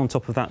 You add on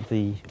top of that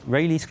the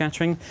Rayleigh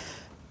scattering.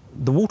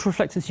 The water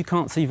reflectance you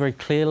can't see very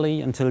clearly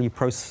until you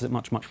process it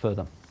much, much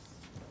further.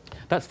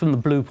 That's from the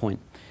blue point.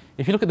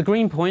 If you look at the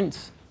green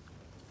point,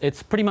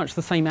 it's pretty much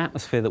the same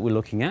atmosphere that we're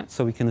looking at,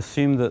 so we can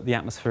assume that the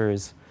atmosphere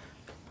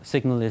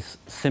signal is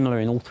similar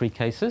in all 3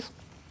 cases.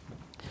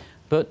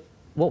 But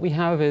what we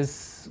have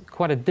is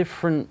quite a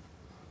different,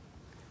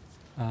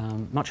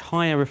 much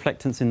higher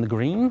reflectance in the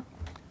green.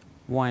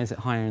 Why is it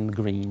higher in the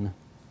green?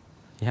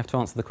 You have to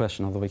answer the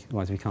question,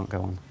 otherwise we can't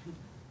go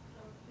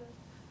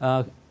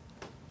on.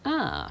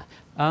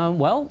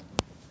 Well,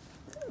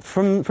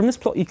 from this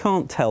plot you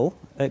can't tell.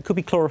 It could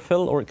be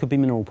chlorophyll or it could be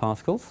mineral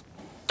particles.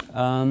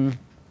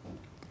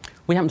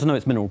 We happen to know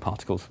it's mineral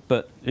particles,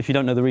 but if you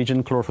don't know the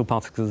region, chlorophyll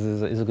particles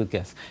is a good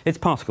guess. It's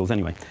particles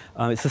anyway.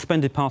 It's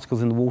suspended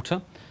particles in the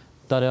water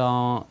that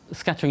are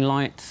scattering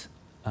light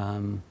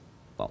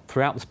well,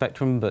 throughout the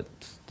spectrum, but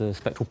the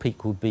spectral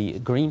peak would be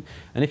green.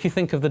 And if you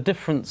think of the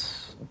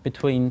difference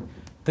between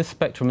this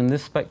spectrum and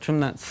this spectrum,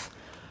 that's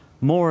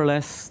more or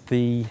less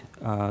the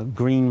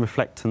green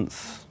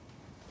reflectance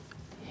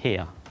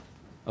here.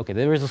 Okay,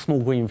 there is a small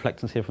green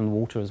reflectance here from the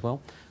water as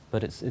well,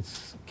 but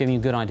it's giving you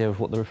a good idea of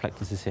what the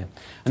reflectance is here.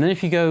 And then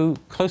if you go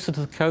closer to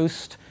the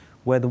coast,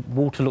 where the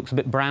water looks a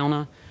bit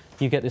browner,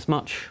 you get this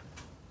much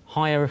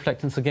higher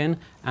reflectance again.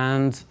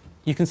 And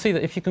you can see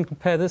that if you can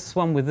compare this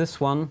one with this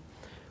one,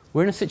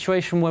 we're in a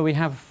situation where we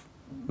have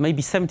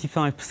maybe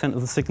 75%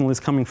 of the signal is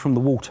coming from the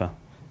water,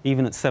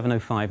 even at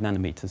 705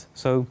 nanometers.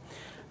 So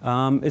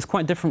it's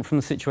quite different from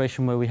the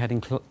situation where we had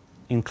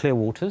in clear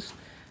waters.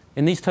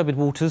 In these turbid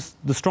waters,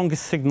 the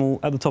strongest signal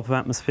at the top of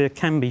atmosphere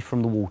can be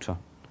from the water,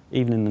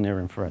 even in the near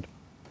infrared.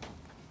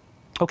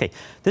 Okay,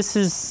 this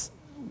is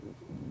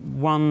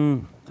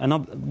one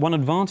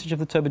advantage of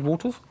the turbid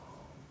waters.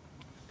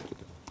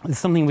 It's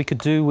something we could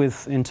do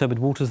in turbid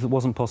waters that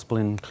wasn't possible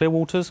in clear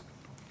waters.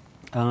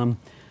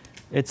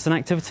 It's an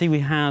activity we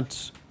had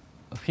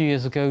a few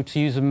years ago to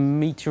use a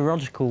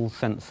meteorological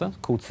sensor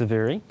called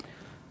Severi.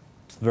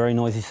 It's a very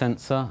noisy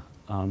sensor,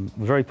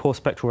 very poor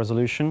spectral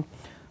resolution.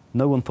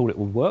 No one thought it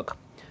would work.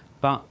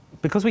 But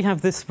because we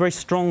have this very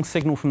strong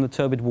signal from the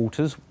turbid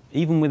waters,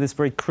 even with this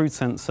very crude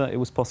sensor, it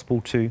was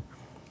possible to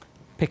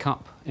pick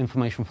up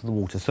information from the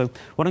water. So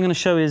what I'm going to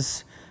show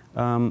is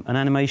an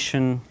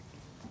animation.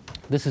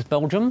 This is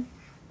Belgium.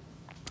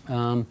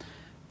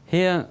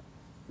 Here,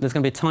 there's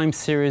going to be a time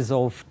series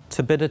of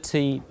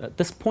turbidity at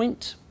this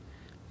point.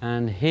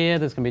 And here,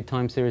 there's going to be a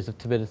time series of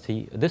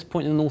turbidity at this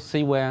point in the North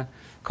Sea, where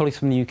colleagues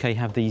from the UK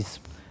have these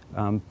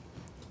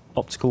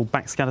optical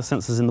backscatter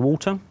sensors in the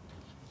water.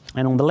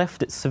 And on the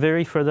left, it's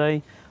Severi for a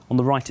day. On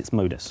the right, it's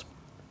MODIS.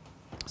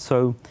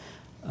 So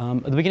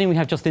at the beginning, we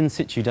have just in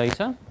situ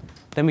data.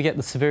 Then we get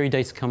the Severi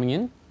data coming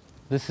in.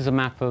 This is a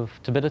map of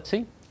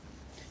turbidity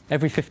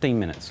every 15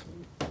 minutes.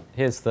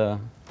 Here's the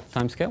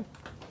timescale.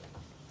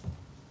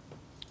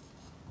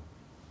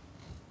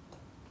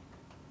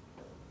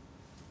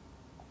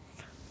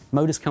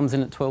 MODIS comes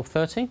in at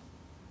 12:30 and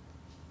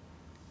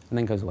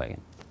then goes away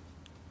again.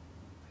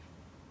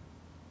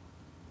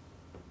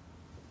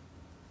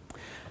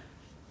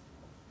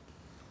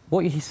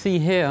 What you see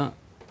here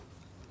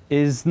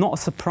is not a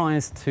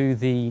surprise to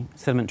the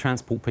sediment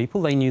transport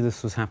people. They knew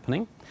this was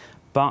happening.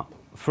 But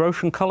for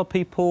ocean color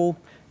people,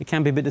 it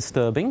can be a bit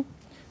disturbing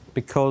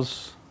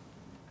because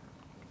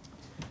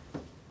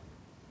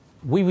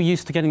we were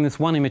used to getting this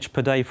one image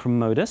per day from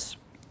MODIS.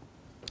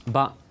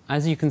 But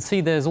as you can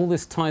see, there's all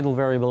this tidal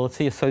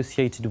variability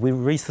associated with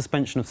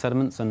resuspension of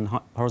sediments and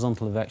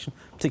horizontal advection,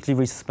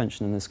 particularly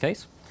resuspension in this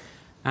case.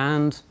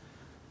 And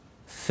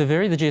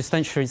Severi, the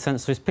geostationary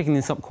sensor, is picking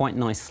this up quite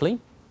nicely,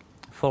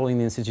 following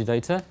the in-situ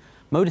data.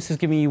 MODIS is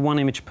giving you one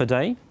image per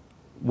day,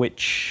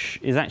 which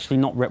is actually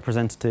not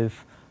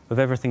representative of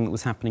everything that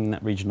was happening in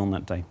that region on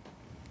that day.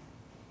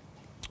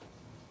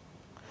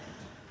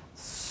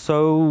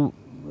 So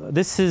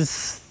this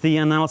is the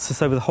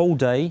analysis over the whole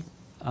day.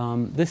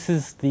 This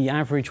is the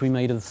average we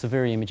made of the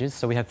Severi images.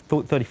 So we had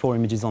 34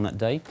 images on that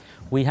day.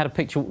 We had a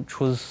picture which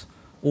was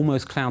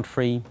almost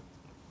cloud-free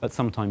at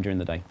some time during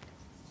the day.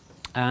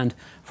 And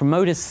from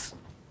MODIS,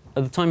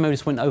 at the time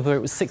MODIS went over, it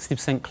was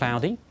 60%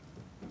 cloudy.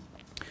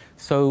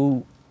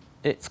 So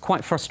it's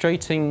quite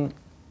frustrating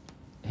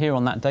here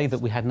on that day that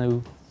we had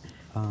no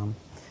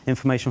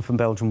information from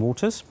Belgian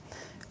waters.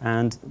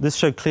 And this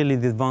showed clearly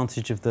the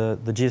advantage of the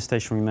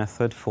geostationary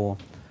method for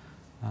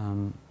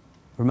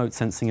remote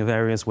sensing of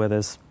areas where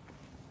there's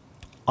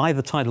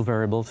either tidal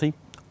variability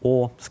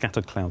or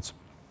scattered clouds.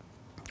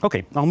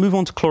 Okay, I'll move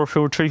on to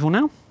chlorophyll retrieval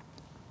now.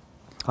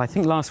 I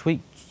think last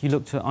week you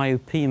looked at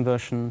IOP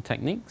inversion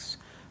techniques.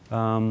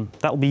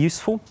 That will be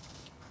useful.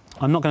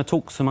 I'm not going to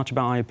talk so much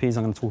about IOPs,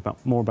 I'm going to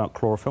talk more about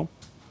chlorophyll.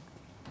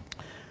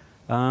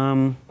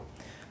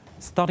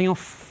 Starting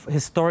off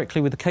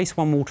historically with the case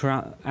 1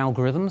 water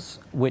algorithms,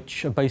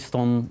 which are based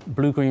on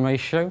blue-green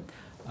ratio.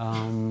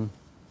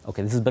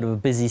 Okay, this is a bit of a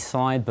busy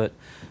slide, but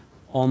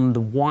on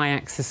the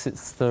y-axis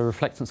it's the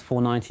reflectance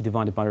 490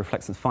 divided by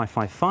reflectance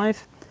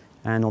 555,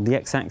 and on the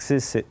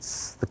x-axis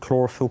it's the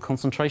chlorophyll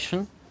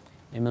concentration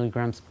in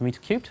milligrams per meter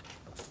cubed.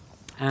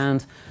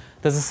 And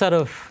there's a set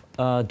of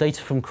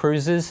data from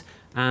cruises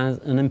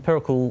and an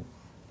empirical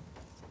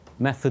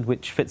method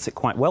which fits it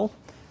quite well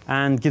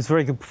and gives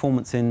very good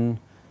performance in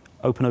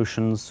open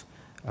oceans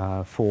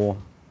for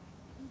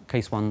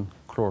case 1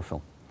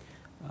 chlorophyll.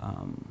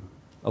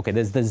 Okay,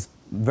 there's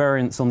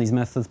variants on these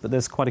methods, but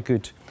there's quite a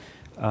good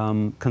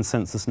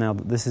consensus now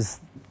that this is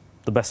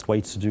the best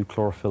way to do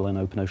chlorophyll in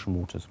open ocean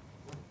waters.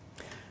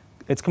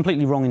 It's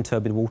completely wrong in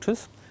turbid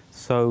waters.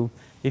 So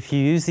if you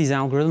use these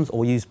algorithms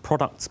or use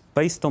products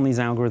based on these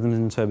algorithms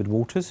in turbid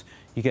waters,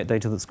 you get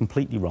data that's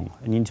completely wrong.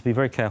 And you need to be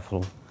very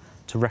careful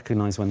to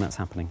recognize when that's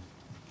happening.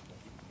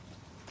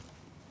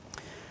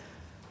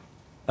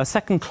 A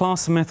second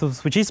class of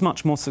methods, which is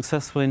much more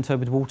successful in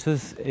turbid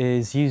waters,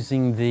 is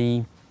using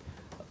the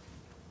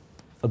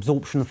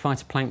absorption of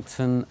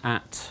phytoplankton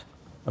at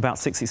about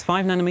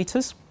 665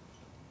 nanometers.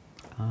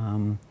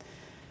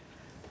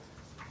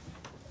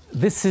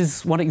 This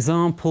is one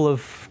example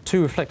of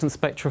two reflectance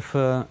spectra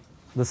for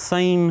the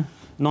same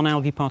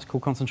non-algae particle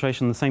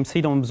concentration, the same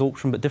CDOM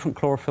absorption, but different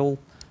chlorophyll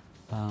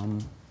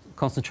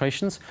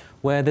concentrations,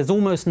 where there's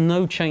almost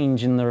no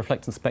change in the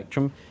reflectance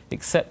spectrum,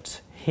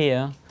 except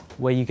here,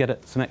 where you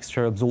get some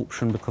extra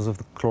absorption because of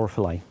the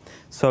chlorophyll A.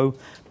 So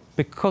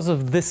because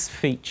of this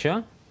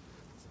feature,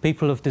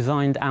 people have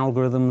designed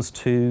algorithms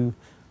to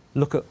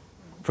look at,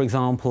 for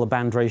example, a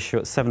band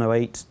ratio at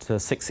 708 to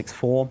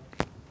 664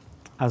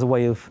 as a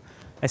way of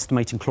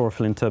estimating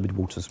chlorophyll in turbid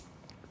waters.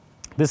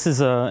 This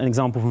is an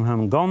example from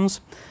Hermann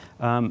Gons,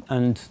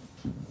 and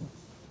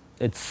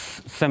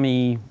it's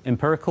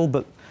semi-empirical,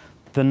 but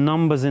the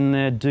numbers in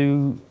there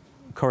do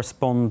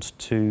correspond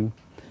to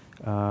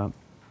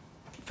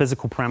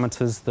physical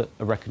parameters that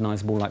are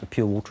recognizable, like the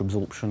pure water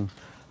absorption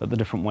at the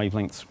different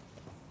wavelengths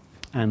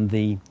and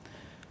the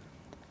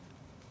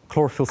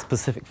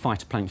chlorophyll-specific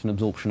phytoplankton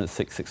absorption at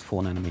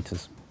 664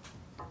 nanometers.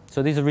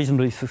 So these are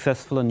reasonably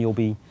successful, and you'll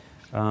be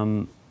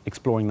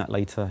exploring that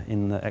later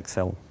in the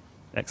Excel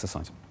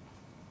exercise.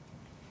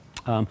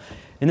 In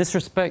this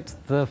respect,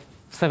 the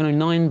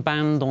 709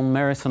 band on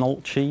Meris and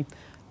Olchi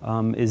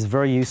is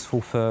very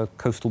useful for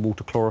coastal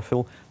water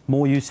chlorophyll,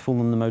 more useful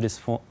than the MODIS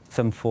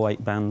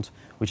 748 band,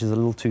 which is a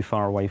little too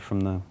far away from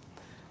the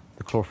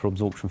chlorophyll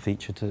absorption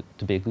feature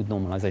to be a good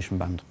normalization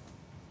band.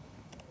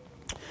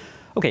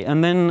 Okay,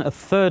 and then a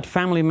third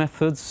family of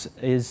methods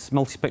is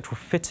multispectral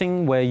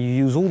fitting, where you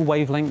use all the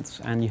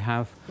wavelengths and you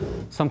have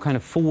some kind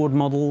of forward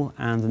model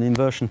and an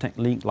inversion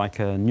technique like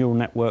a neural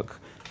network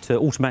to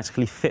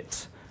automatically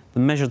fit the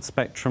measured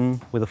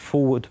spectrum with a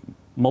forward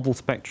model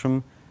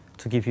spectrum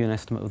to give you an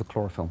estimate of the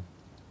chlorophyll.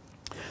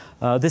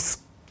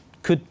 This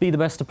could be the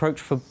best approach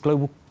for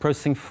global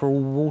processing for all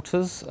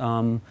waters.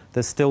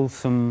 There's still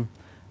some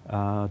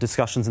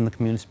discussions in the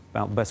community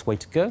about the best way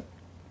to go.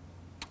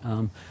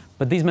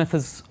 But these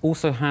methods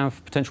also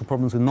have potential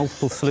problems with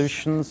multiple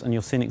solutions, and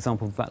you'll see an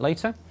example of that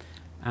later.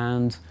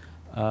 And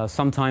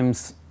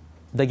sometimes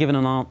they're given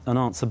an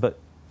answer, but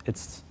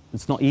it's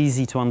not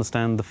easy to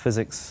understand the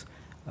physics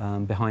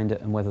behind it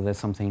and whether there's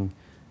something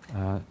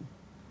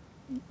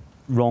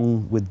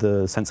wrong with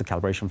the sensor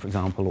calibration, for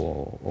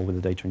example, or with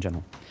the data in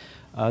general.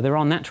 There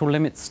are natural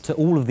limits to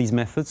all of these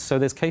methods. So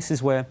there's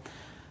cases where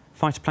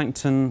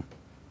phytoplankton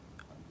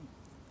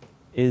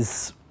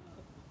is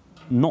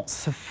not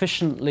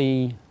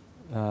sufficiently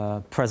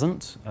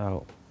present.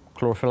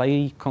 Chlorophyll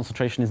A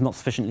concentration is not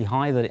sufficiently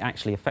high that it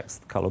actually affects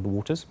the color of the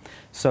waters.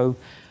 So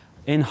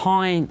in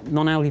high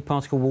non-algae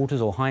particle waters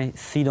or high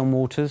CDOM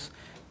waters,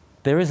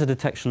 there is a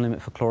detection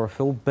limit for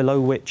chlorophyll, below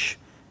which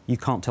you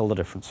can't tell the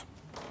difference.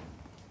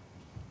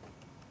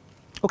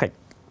 Okay,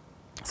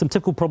 some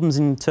typical problems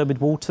in turbid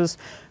waters.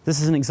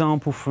 This is an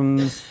example from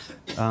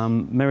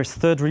Meris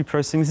third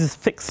reprocessing. This is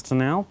fixed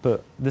now,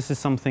 but this is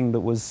something that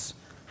was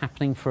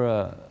happening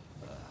for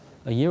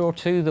a year or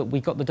two that we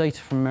got the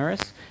data from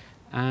Meris.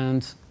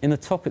 And in the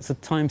top, it's a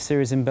time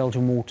series in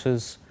Belgian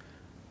waters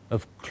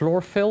of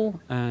chlorophyll,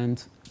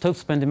 and total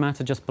suspended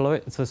matter just below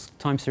it. It's a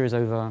time series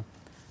over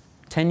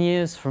 10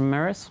 years from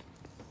Meris.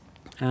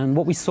 And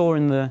what we saw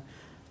in the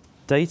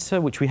data,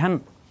 which we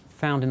hadn't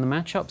found in the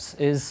matchups,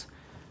 is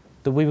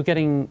that we were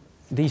getting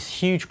these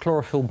huge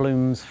chlorophyll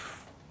blooms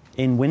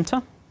in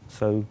winter,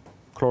 so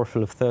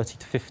chlorophyll of 30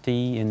 to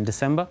 50 in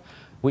December,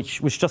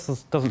 which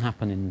just doesn't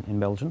happen in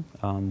Belgium.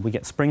 We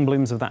get spring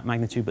blooms of that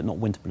magnitude, but not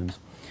winter blooms.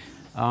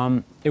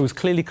 It was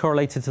clearly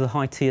correlated to the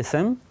high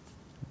TSM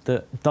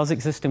that does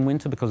exist in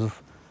winter because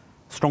of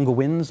stronger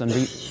winds and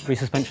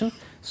resuspension.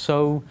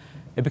 So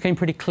it became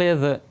pretty clear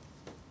that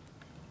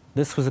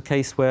this was a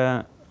case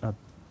where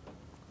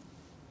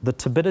the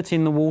turbidity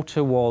in the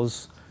water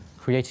was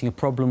creating a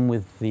problem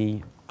with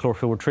the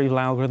chlorophyll retrieval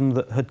algorithm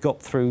that had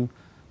got through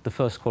the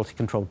first quality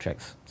control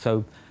checks.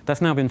 So that's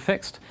now been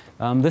fixed.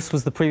 This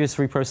was the previous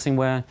reprocessing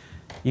where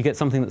you get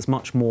something that's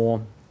much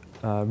more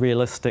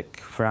realistic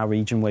for our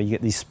region, where you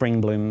get these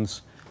spring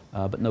blooms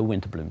but no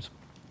winter blooms.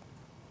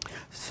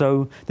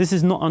 So this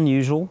is not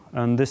unusual,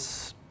 and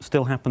this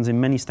still happens in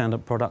many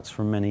standard products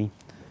from many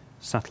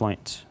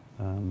satellite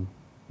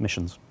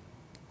missions.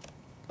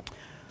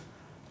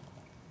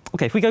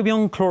 Okay, if we go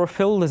beyond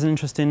chlorophyll, there's an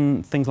interest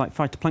in things like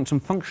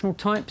phytoplankton functional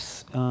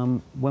types.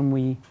 When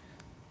we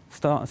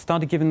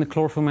started giving the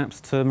chlorophyll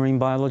maps to marine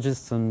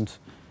biologists and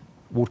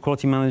water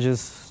quality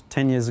managers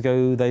 10 years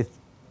ago,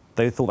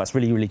 they thought that's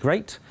really, really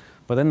great.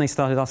 But then they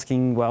started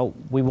asking, well,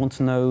 we want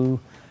to know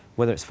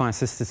whether it's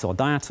phytocystids or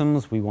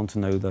diatoms. We want to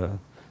know the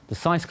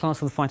size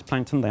class of the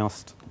phytoplankton. They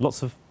asked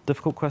lots of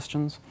difficult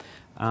questions.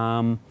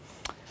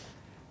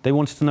 They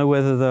wanted to know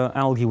whether the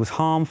algae was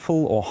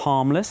harmful or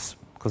harmless,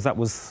 because that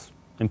was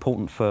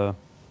important for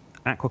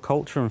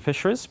aquaculture and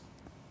fisheries.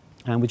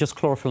 And with just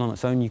chlorophyll on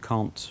its own, you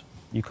can't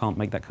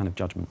make that kind of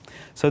judgment.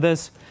 So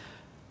there's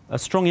a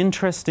strong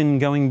interest in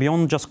going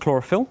beyond just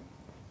chlorophyll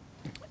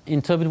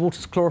in turbid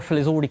waters, chlorophyll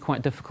is already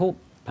quite difficult,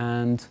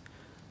 and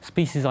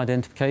species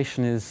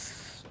identification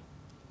is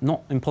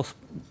not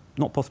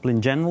possible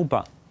in general,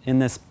 but in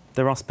this,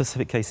 there are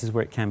specific cases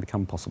where it can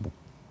become possible,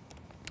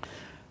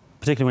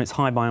 particularly when it's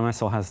high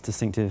biomass or has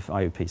distinctive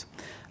IOPs.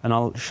 And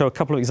I'll show a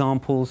couple of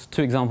examples,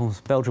 2 examples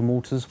of Belgian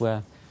waters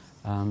where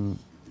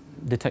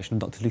detection of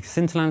Dr.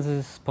 leucoscintillands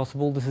is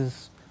possible. This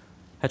is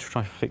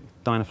heterotrophic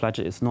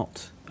dinoflagellate. It's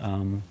not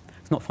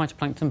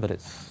phytoplankton, but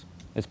it's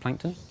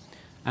plankton.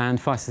 And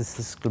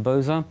Physistis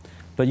globosa.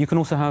 But you can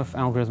also have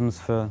algorithms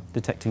for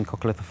detecting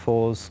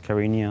coccolithophores,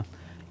 Carinea,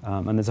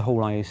 and there's a whole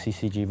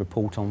IOCCG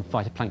report on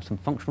phytoplankton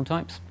functional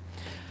types.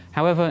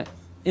 However,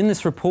 in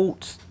this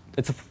report,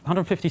 it's a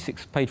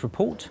 156-page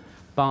report,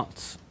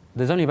 but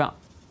there's only about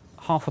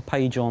half a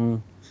page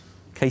on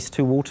case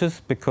 2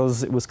 waters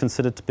because it was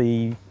considered to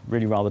be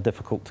really rather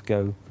difficult to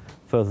go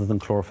further than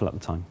chlorophyll at the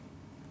time.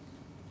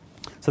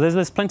 So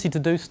there's plenty to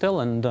do still,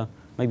 and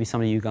maybe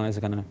some of you guys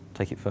are going to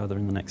take it further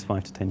in the next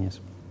 5 to 10 years.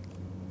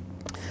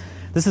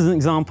 This is an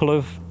example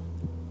of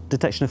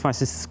detection of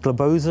Physistis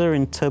globosa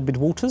in turbid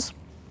waters.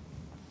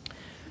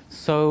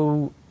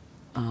 So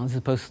this is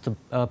opposed to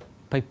a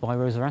paper by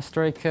Rosa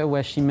Asteraker,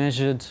 where she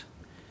measured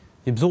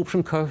the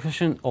absorption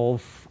coefficient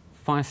of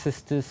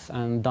Physistis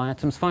and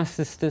diatoms.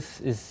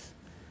 Physistis is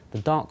the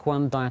dark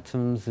one,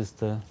 diatoms is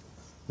the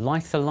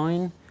lighter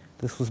line.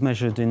 This was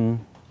measured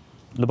in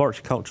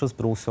laboratory cultures,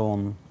 but also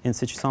on in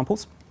situ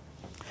samples.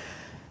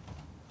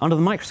 Under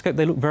the microscope,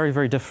 they look very,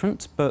 very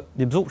different, but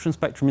the absorption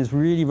spectrum is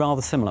really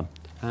rather similar.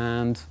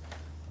 And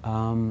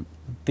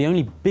the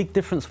only big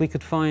difference we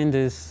could find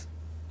is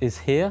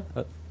here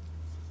at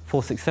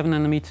 467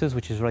 nanometers,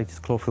 which is related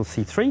to chlorophyll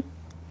C3.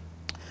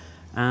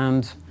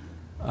 And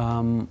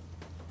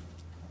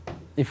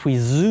if we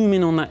zoom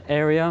in on that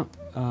area,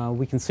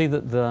 we can see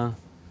that the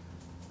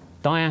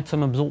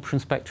diatom absorption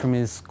spectrum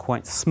is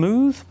quite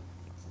smooth,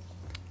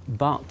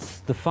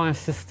 but the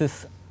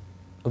Physistis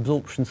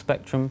absorption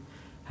spectrum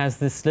has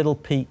this little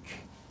peak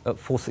at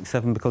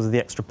 467 because of the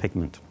extra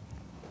pigment.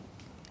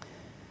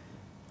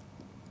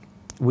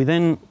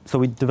 So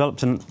we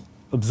developed an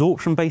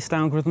absorption-based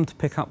algorithm to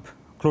pick up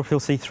chlorophyll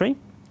C3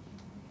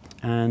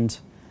 and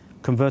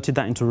converted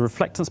that into a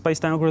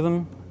reflectance-based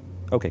algorithm.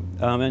 Okay,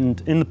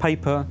 and in the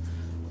paper,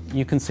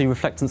 you can see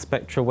reflectance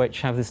spectra which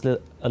have this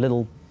a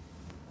little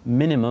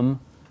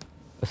minimum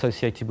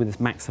associated with this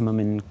maximum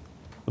in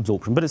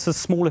absorption. But it's a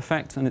small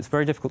effect, and it's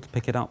very difficult to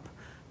pick it up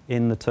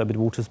in the turbid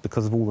waters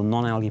because of all the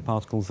non-algae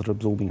particles that are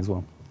absorbing as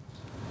well.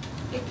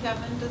 Hey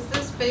Kevin, does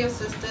this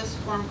Phaeocystis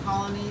form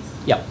colonies?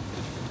 Yep.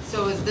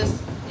 So is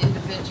this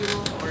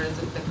individual or is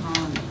it the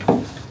colony?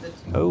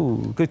 Oh,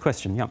 good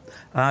question, yeah.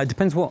 It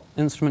depends what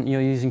instrument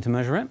you're using to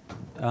measure it.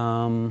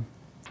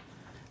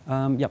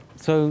 Yep,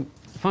 so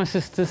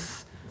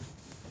Physistis,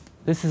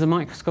 this is a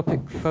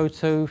microscopic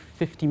photo,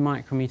 50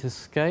 micrometer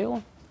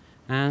scale,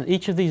 and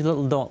each of these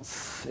little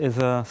dots is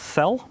a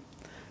cell,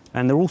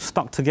 and they're all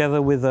stuck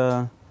together with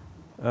a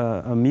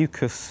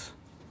mucus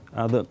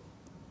that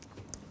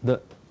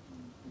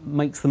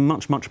makes them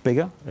much, much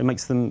bigger. It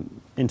makes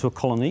them into a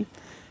colony,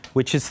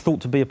 which is thought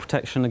to be a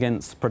protection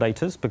against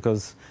predators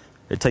because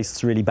it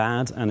tastes really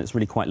bad and it's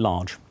really quite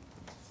large.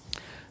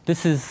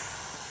 This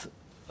is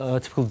a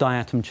typical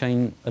diatom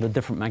chain at a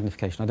different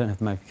magnification. I don't have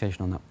the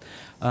magnification on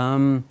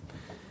that.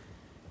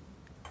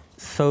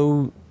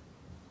 So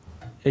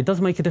it does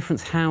make a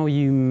difference how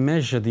you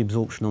measure the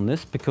absorption on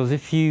this, because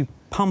if you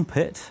pump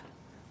it,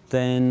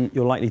 then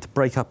you're likely to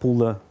break up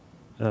the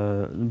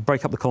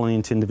colony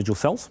into individual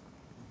cells.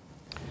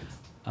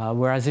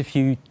 Whereas if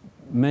you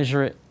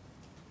measure it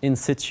in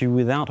situ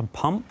without a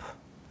pump,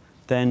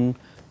 then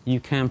you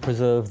can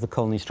preserve the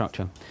colony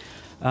structure.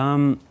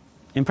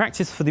 In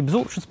practice, for the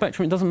absorption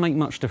spectrum, it doesn't make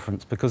much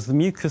difference because the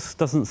mucus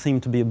doesn't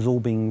seem to be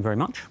absorbing very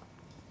much.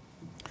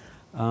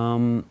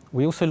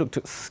 We also looked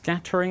at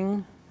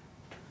scattering.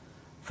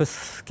 For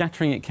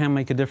scattering, it can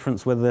make a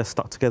difference whether they're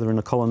stuck together in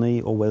a colony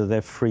or whether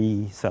they're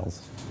free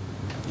cells.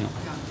 Yeah.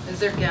 Is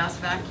there gas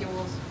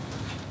vacuoles?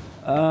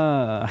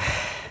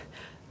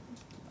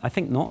 I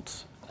think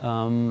not.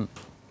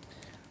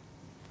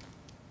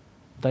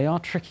 They are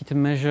tricky to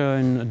measure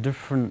in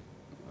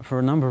for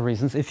a number of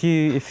reasons. If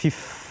you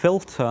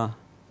filter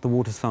the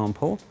water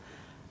sample,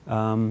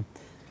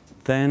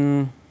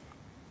 then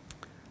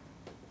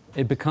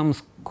it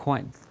becomes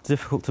quite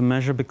difficult to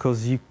measure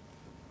because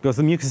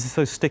the mucus is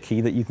so sticky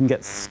that you can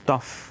get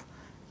stuff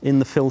in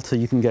the filter.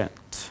 You can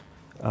get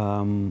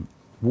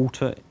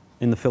water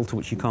in the filter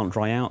which you can't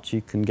dry out.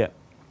 You can get,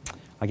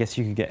 I guess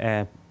you could get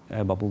air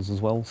bubbles as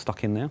well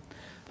stuck in there.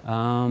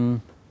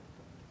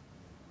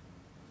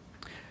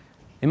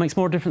 It makes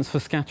more difference for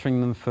scattering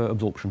than for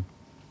absorption.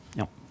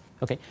 Yeah.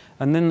 Okay.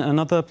 And then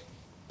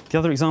the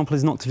other example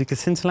is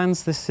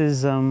leucoscintillands. This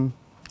is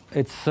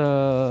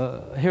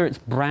here it's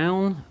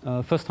brown.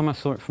 First time I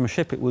saw it from a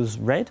ship, it was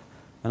red,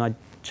 and I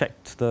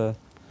checked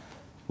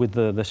with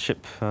the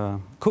ship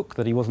cook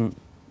that he wasn't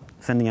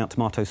sending out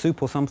tomato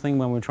soup or something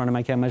when we were trying to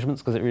make air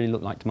measurements, because it really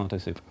looked like tomato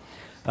soup.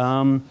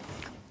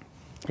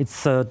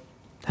 It's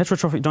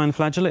Heterotrophic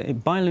dinoflagellate,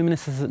 it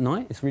bioluminesces at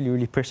night. It's really,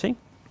 really pretty.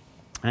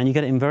 And you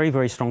get it in very,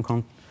 very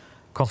strong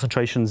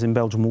concentrations in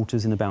Belgian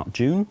waters in about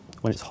June.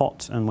 When it's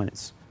hot and when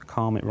it's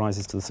calm, it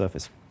rises to the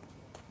surface.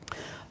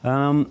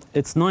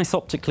 It's nice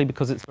optically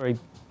because it's a very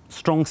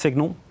strong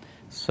signal.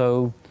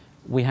 So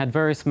we had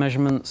various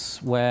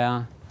measurements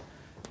where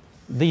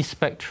these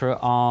spectra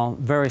are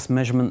various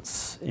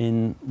measurements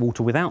in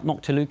water without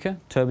noctiluca,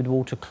 turbid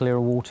water, clearer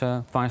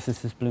water,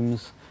 Phaeocystis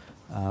blooms,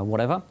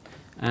 whatever.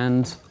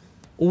 And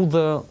all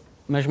the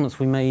measurements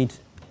we made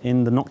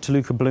in the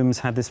noctiluca blooms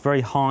had this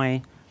very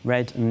high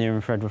red and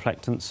near-infrared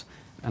reflectance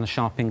and a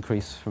sharp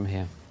increase from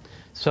here.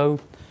 So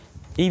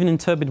even in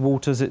turbid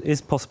waters, it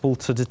is possible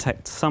to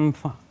detect some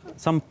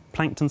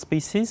plankton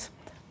species,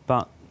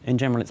 but in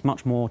general, it's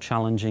much more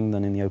challenging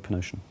than in the open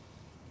ocean.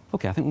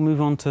 Okay, I think we'll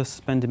move on to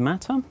suspended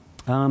matter.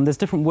 There's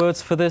different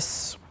words for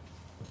this.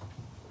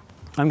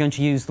 I'm going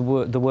to use the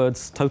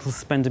words total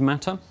suspended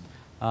matter.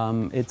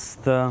 It's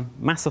the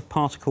mass of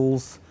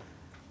particles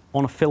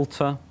on a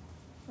filter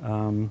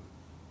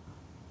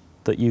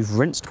that you've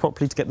rinsed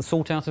properly to get the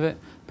salt out of it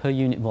per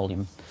unit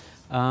volume.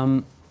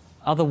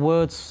 Other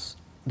words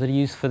that are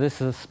used for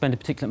this are suspended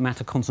particulate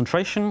matter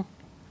concentration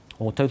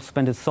or total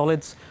suspended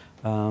solids,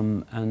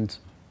 and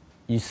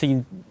you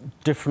see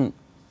different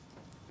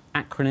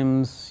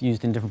acronyms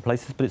used in different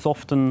places, but it's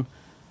often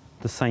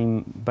the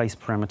same base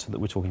parameter that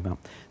we're talking about.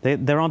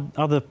 There are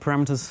other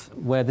parameters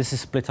where this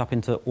is split up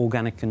into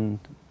organic and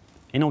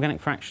inorganic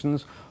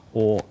fractions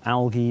or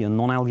algae and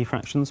non-algae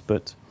fractions,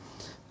 but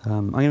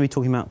I'm going to be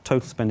talking about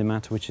total suspended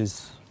matter, which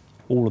is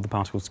all of the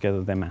particles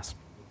together, their mass.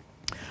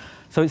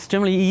 So it's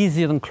generally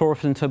easier than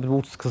chlorophyll in turbid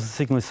waters because the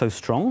signal is so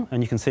strong,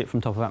 and you can see it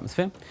from top of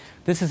atmosphere.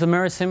 This is a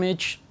Meris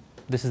image.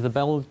 This is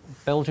the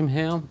Belgium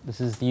here.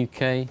 This is the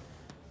UK,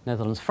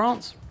 Netherlands,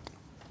 France.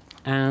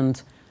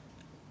 And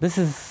this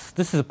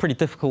is a pretty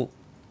difficult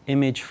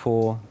image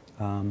for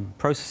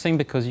processing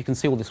because you can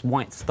see all this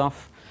white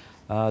stuff.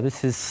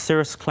 This is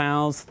cirrus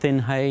clouds, thin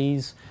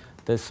haze.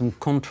 There's some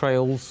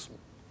contrails,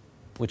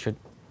 which are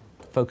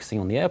focusing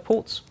on the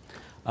airports.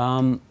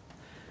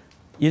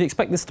 You'd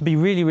expect this to be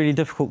really, really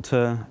difficult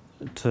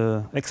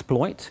to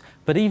exploit,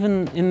 but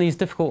even in these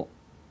difficult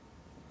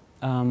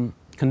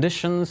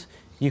conditions,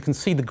 you can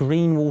see the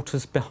green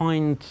waters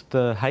behind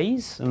the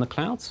haze and the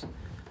clouds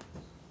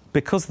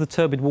because the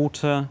turbid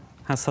water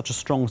has such a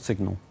strong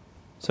signal.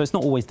 So it's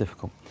not always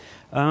difficult.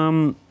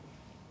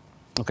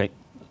 Okay,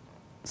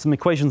 some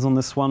equations on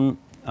this one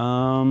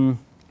from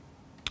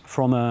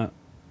a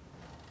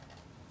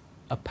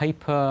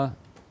paper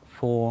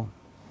for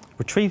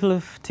retrieval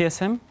of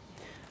TSM,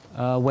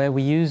 where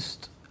we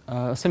used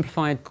a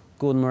simplified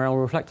Gordon-Morel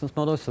reflectance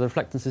model. So the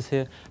reflectance is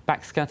here,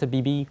 backscatter,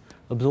 BB,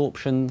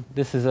 absorption.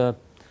 This is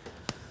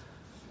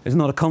it's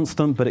not a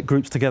constant, but it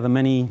groups together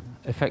many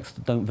effects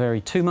that don't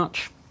vary too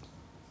much.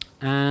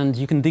 And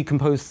you can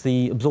decompose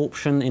the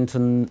absorption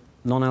into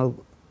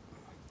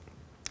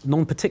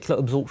non-particulate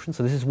absorption.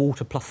 So this is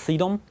water plus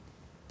CDOM.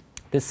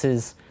 This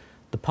is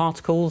the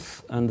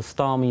particles, and the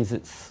star means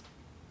it's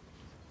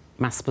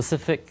mass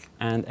specific,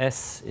 and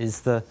S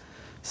is the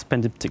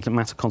suspended particulate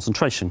matter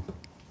concentration.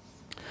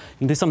 You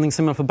can do something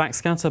similar for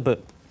backscatter,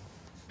 but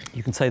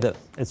you can say that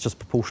it's just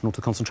proportional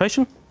to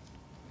concentration.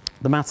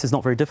 The maths is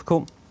not very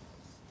difficult.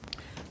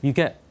 You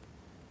get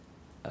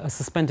a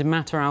suspended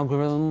matter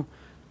algorithm,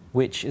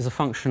 which is a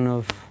function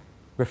of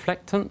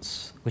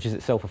reflectance, which is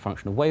itself a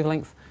function of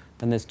wavelength.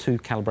 Then there's two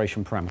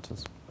calibration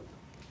parameters.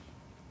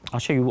 I'll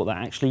show you what that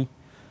actually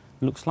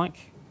looks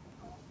like.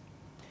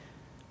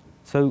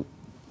 So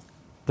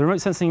the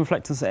remote sensing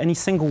reflectance at any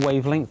single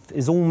wavelength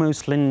is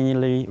almost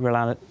linearly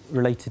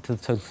related to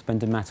the total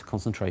suspended matter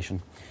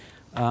concentration.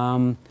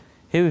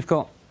 Here we've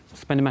got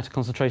suspended matter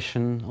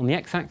concentration on the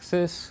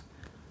x-axis,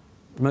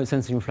 remote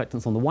sensing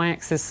reflectance on the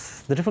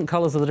y-axis. The different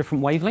colours are the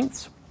different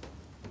wavelengths.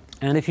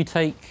 And if you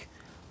take,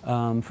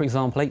 for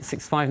example,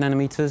 865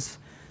 nanometers,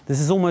 this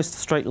is almost a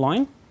straight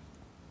line.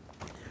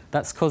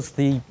 That's because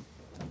the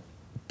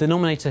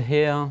denominator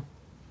here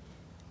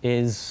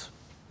goes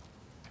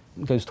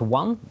to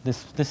 1.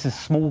 This is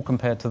small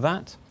compared to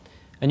that.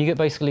 And you get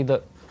basically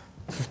that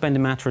suspended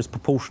matter is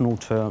proportional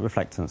to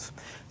reflectance.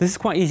 This is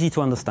quite easy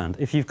to understand.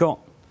 If you've got,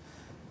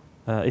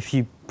 if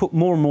you put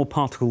more and more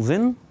particles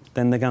in,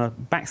 then they're going to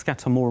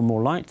backscatter more and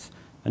more light,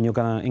 and you're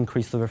going to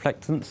increase the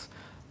reflectance.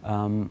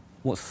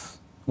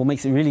 What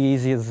makes it really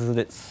easy is that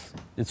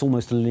it's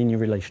almost a linear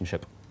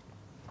relationship.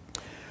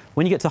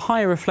 When you get to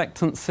higher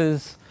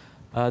reflectances,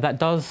 that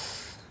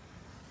does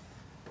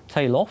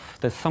tail off.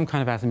 There's some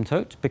kind of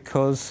asymptote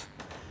because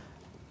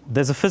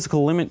there's a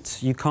physical limit.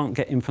 You can't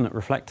get infinite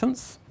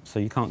reflectance, so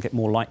you can't get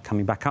more light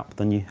coming back up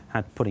than you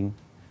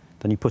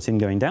put in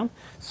going down.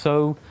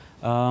 So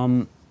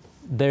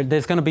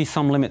there's going to be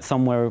some limit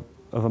somewhere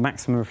of a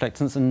maximum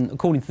reflectance, and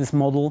according to this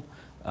model,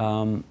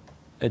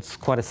 it's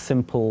quite a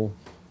simple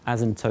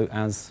asymptote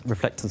as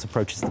reflectance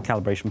approaches the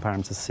calibration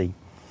parameter C.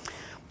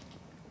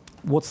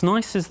 What's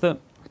nice is that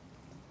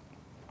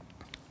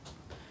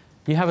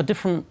you have a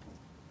different,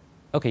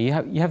 you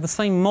have the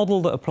same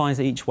model that applies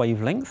at each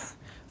wavelength,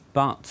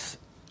 but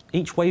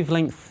each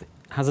wavelength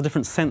has a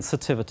different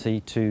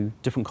sensitivity to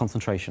different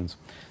concentrations.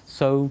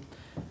 So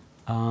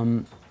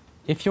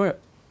if you're at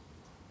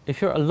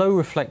a low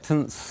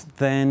reflectance,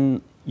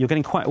 then you're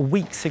getting quite a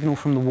weak signal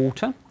from the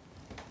water,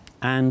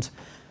 and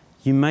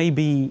you may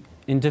be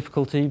in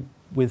difficulty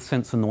with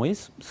sensor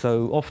noise.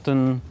 So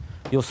often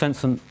your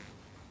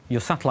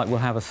satellite will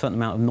have a certain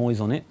amount of noise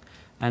on it,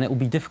 and it will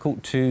be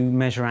difficult to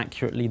measure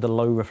accurately the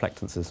low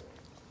reflectances.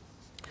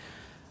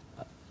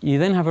 You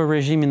then have a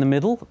regime in the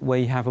middle where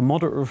you have a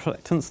moderate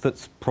reflectance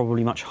that's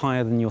probably much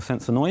higher than your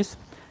sensor noise,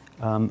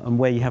 and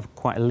where you have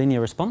quite a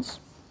linear response.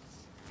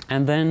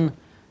 And then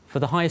for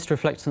the highest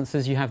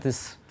reflectances, you have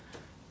this,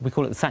 we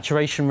call it the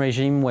saturation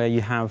regime, where you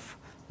have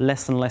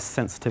less and less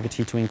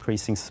sensitivity to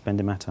increasing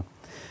suspended matter.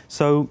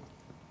 So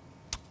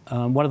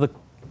one of the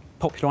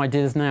popular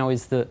ideas now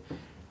is that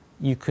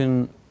you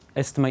can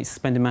estimate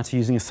suspended matter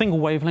using a single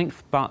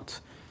wavelength, but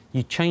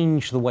you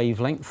change the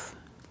wavelength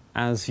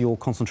as your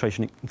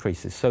concentration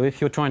increases. So if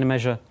you're trying to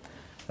measure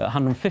at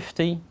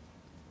 150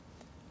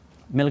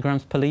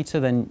 milligrams per litre,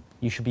 then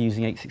you should be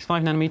using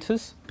 865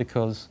 nanometers,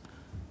 because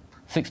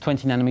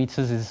 620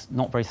 nanometers is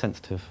not very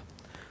sensitive.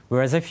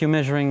 Whereas if you're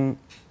measuring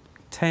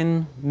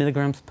 10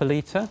 milligrams per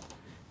litre,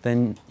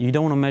 then you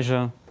don't want to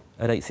measure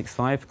at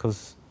 865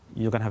 because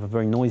you're going to have a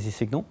very noisy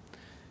signal.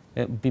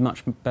 It would be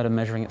much better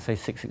measuring at, say,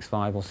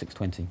 665 or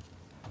 620.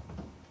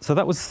 So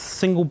that was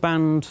single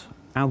band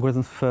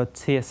algorithms for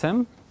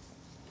TSM.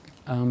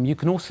 You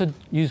can also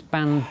use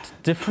band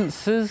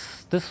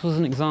differences. This was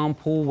an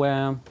example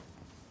where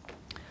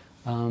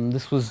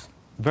this was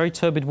very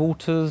turbid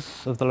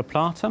waters of the La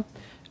Plata,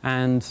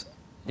 and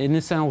in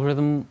this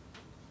algorithm,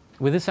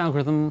 with this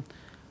algorithm,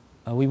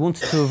 we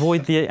wanted to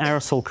avoid the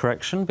aerosol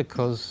correction,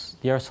 because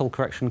the aerosol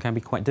correction can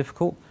be quite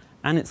difficult,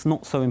 and it's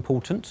not so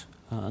important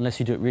unless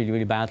you do it really,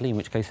 really badly, in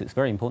which case it's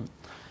very important.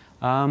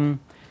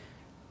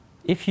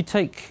 If you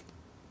take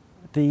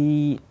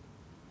the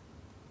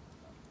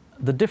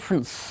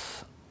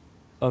difference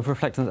of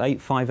reflectance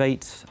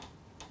 858,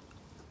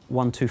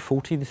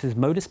 1240, this is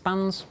MODIS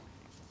bands,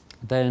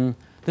 then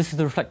this is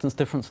the reflectance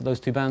difference of those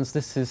two bands.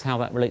 This is how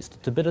that relates to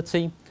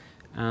turbidity,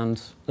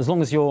 and as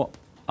long as you're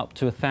up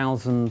to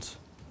 1,000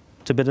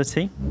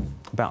 turbidity,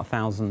 about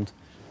 1,000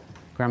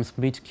 grams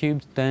per meter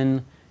cubed,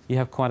 then you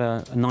have quite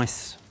a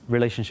nice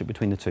relationship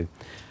between the two.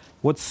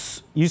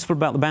 What's useful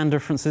about the band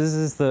differences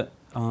is that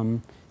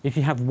if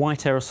you have white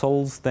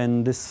aerosols,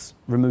 then this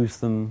removes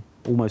them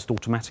almost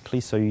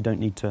automatically, so you don't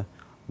need to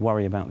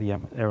worry about the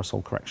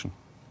aerosol correction.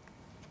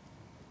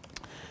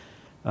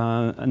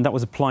 And that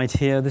was applied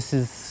here. This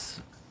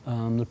is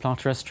the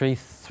Plata estuary,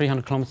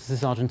 300 kilometers. This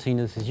is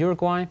Argentina, this is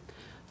Uruguay.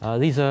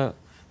 These are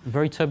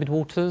very turbid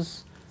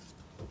waters.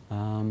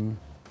 I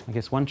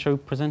guess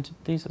Juancho presented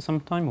these at some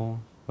time, or?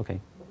 Okay.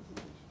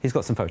 He's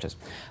got some photos.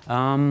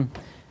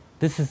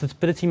 This is the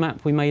turbidity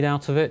map we made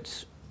out of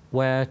it,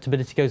 where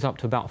turbidity goes up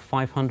to about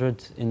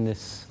 500 in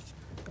this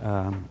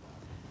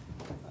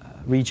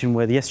region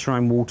where the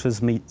estuarine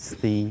waters meets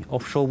the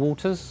offshore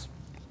waters.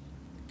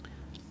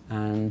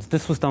 And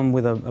this was done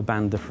with a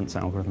band difference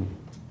algorithm.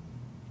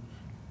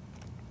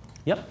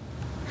 Yep?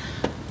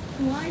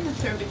 Why the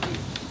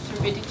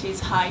turbidity is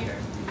higher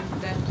in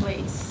that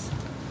place?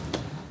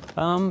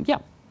 Yeah,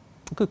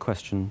 good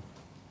question.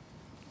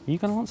 Are you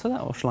going to answer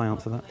that, or shall I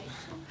answer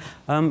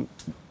that?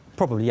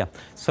 Probably, yeah.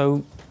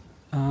 So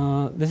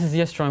this is the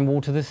estuarine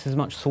water. This is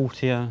much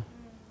saltier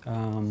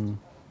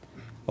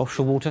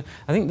offshore water.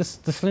 I think the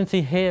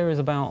salinity here is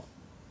about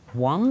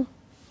 1.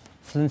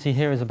 Salinity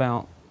here is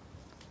about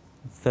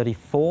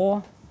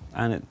 34,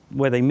 and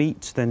where they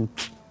meet, then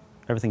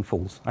everything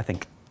falls, I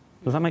think.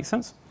 Does that make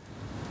sense?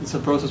 It's a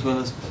process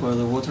where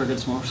the water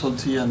gets more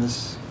salty and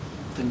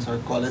things are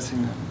coalescing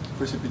and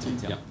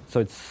precipitating. Yeah. So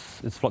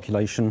it's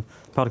flocculation.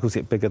 Particles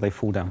get bigger, they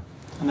fall down.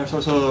 And there's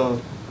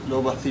also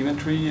low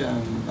bathymetry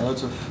and a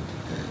lot of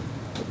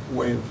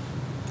wave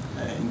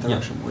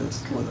interaction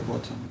with the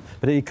water.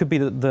 But it could be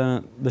that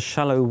the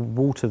shallow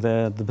water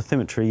there, the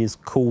bathymetry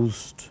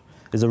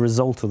is a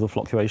result of the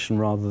flocculation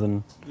rather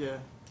than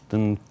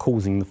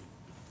causing the.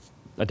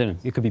 I don't know.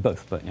 It could be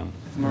both, but yeah.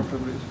 It's more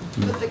probably.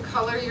 But the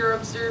color you're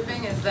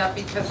observing, is that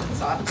because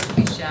it's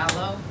optically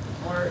shallow,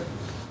 or?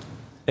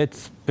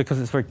 It's because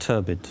it's very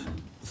turbid.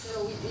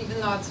 So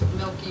even though it's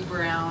milky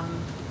brown.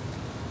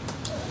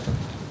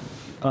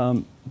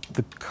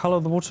 The colour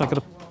of the water,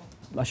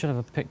 I should have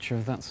a picture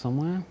of that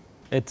somewhere.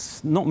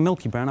 It's not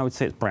milky brown, I would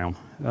say it's brown.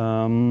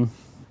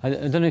 I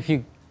don't know if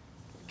you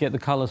get the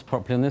colours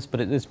properly on this,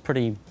 but it is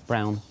pretty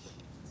brown.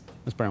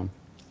 It's brown.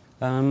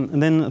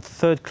 And then a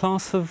third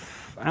class of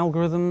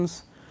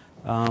algorithms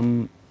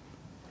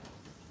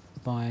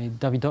by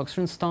David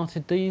Doxrin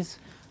started these,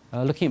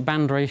 looking at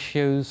band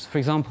ratios. For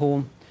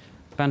example,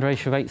 band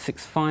ratio of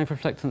 865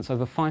 reflectance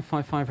over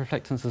 555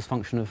 reflectance as a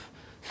function of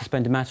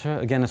suspended matter.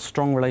 Again, a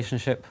strong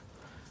relationship,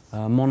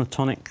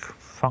 monotonic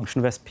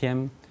function of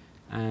SPM,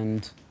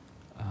 and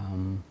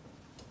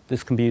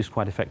this can be used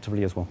quite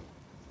effectively as well.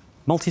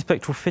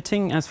 Multispectral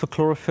fitting. As for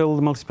chlorophyll,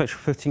 the multispectral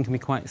fitting can be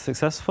quite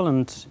successful,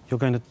 and you're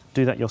going to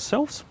do that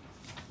yourselves.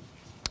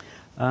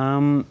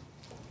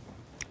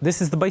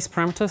 this is the base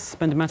parameter,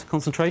 suspended matter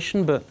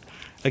concentration, but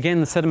again,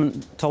 the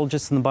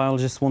sedimentologists and the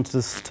biologists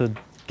wanted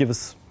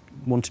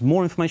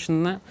more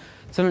information than that.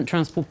 Sediment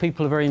transport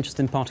people are very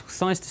interested in particle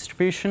size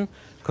distribution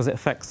because it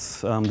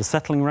affects the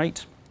settling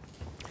rate.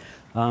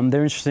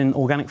 They're interested in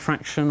organic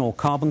fraction or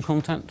carbon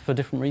content for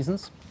different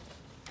reasons.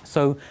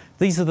 So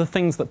these are the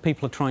things that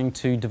people are trying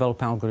to develop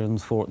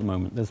algorithms for at the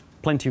moment. There's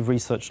plenty of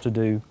research to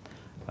do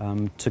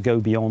to go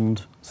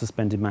beyond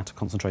suspended matter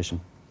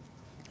concentration.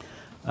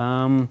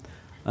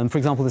 And for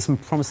example, there's some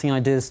promising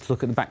ideas to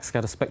look at the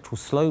backscatter spectral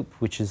slope,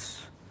 which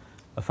is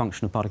a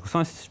function of particle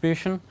size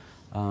distribution,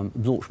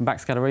 absorption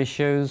backscatter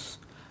ratios.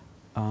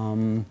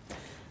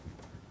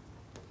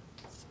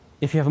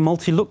 If you have a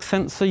multi-look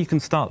sensor, you can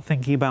start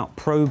thinking about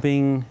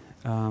probing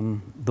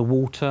the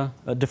water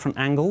at different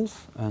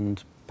angles,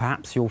 and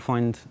perhaps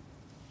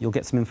you'll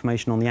get some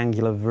information on the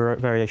angular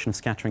variation of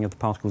scattering of the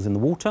particles in the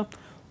water,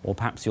 or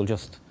perhaps you'll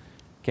just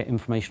get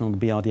information on the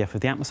BRDF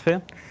of the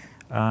atmosphere.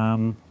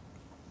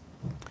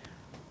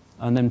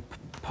 And then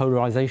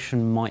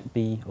polarization might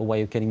be a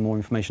way of getting more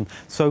information.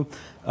 So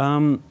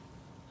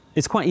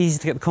it's quite easy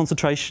to get the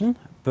concentration,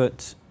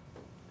 but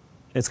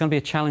it's going to be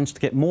a challenge to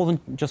get more than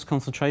just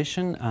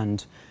concentration,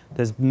 and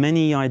there's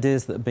many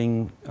ideas that are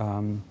being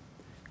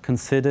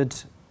considered,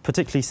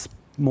 particularly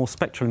more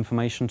spectral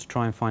information to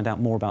try and find out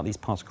more about these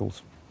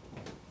particles.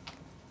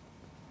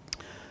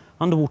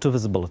 Underwater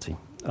visibility.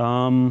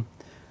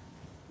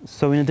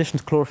 So in addition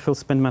to chlorophyll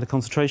suspended matter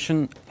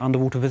concentration,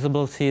 underwater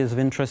visibility is of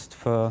interest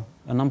for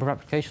a number of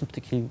applications,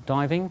 particularly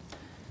diving.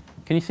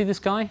 Can you see this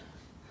guy?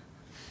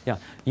 Yeah,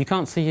 you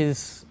can't see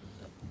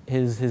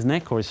his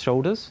neck or his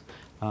shoulders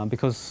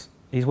because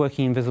he's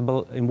working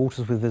in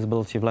waters with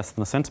visibility of less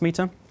than a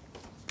centimetre.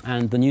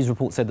 And the news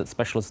report said that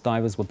specialist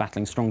divers were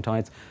battling strong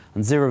tides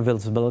and zero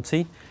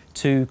visibility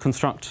to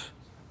construct,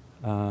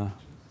 to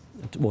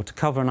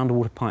cover an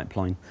underwater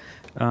pipeline.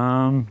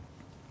 And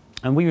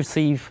we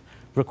receive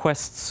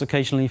requests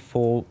occasionally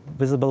for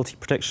visibility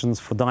predictions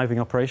for diving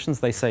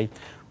operations. They say,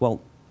 well,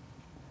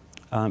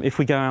 if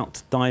we go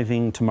out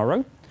diving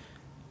tomorrow,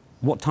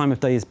 what time of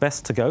day is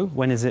best to go?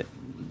 When is it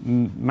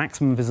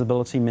maximum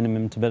visibility,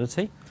 minimum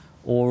turbidity?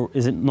 Or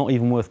is it not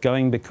even worth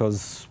going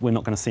because we're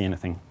not going to see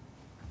anything?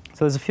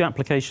 So there's a few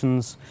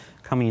applications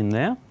coming in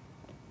there.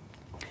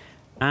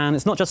 And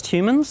it's not just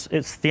humans,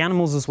 it's the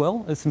animals as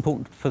well. It's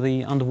important for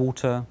the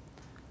underwater,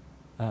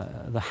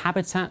 the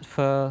habitat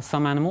for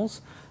some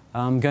animals.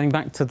 Going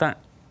back to that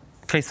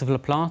case of La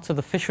Plata,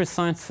 the fisheries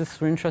scientists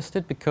were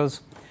interested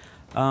because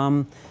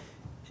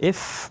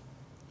if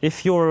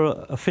you're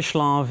a fish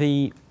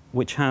larvae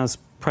which has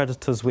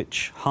predators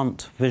which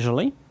hunt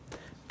visually,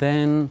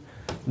 then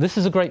this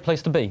is a great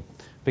place to be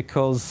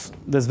because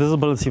there's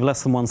visibility of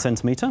less than 1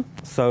 centimetre.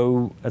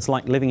 So it's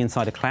like living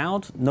inside a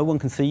cloud. No one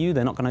can see you.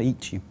 They're not going to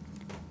eat you.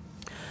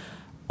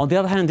 On the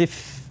other hand,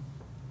 if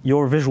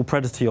you're a visual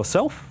predator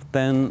yourself,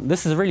 then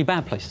this is a really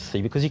bad place to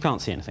see because you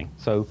can't see anything.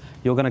 So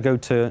you're going to go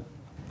to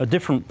a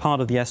different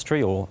part of the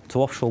estuary or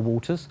to offshore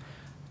waters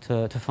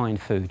to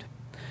find food.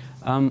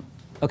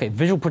 Okay,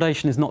 visual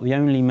predation is not the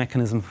only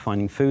mechanism for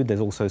finding food. There's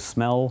also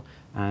smell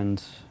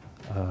and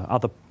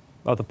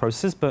other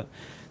processes, but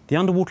the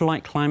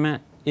underwater-like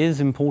climate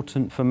is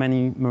important for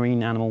many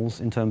marine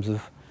animals in terms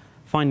of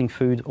finding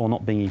food or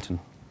not being eaten.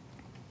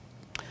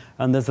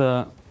 And there's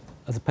a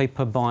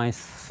paper by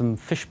some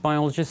fish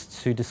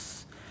biologists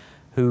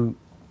who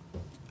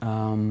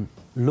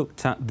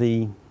looked at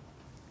the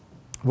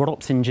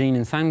rhodopsin gene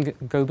in sand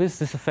gobies.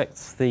 This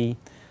affects the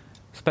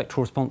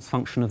spectral response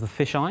function of the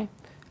fish eye,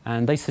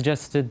 and they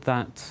suggested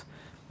that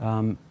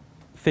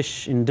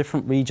fish in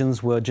different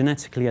regions were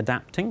genetically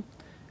adapting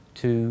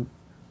to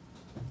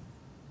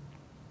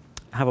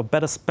have a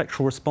better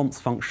spectral response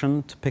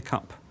function to pick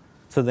up,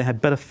 so they had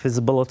better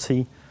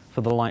visibility for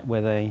the light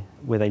where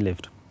they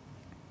lived.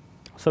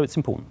 So it's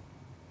important.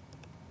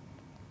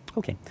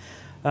 Okay.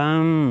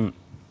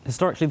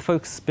 Historically, the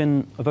focus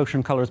of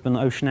ocean colour has been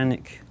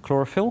oceanic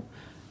chlorophyll,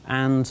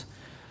 and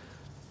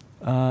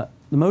the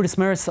Modus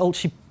Meris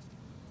Ulci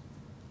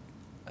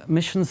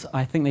missions,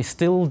 I think they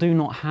still do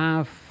not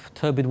have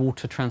turbid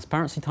water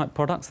transparency type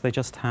products. They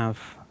just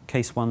have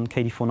case 1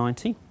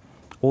 KD490,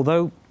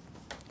 although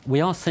we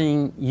are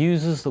seeing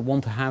users that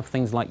want to have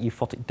things like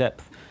euphotic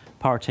depth,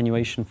 power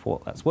attenuation for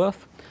what that's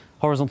worth,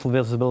 horizontal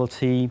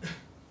visibility.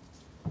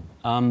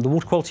 The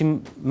water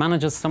quality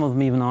managers, some of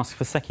them even ask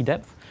for Secchi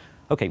depth.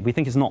 Okay, we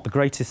think it's not the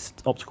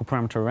greatest optical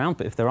parameter around,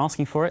 but if they're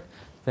asking for it,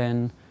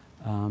 then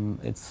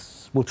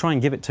we'll try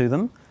and give it to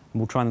them,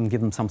 and we'll try and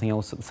give them something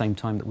else at the same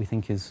time that we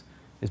think is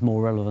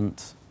more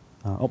relevant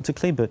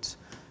optically. But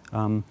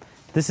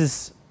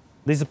these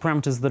are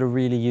parameters that are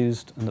really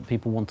used and that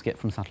people want to get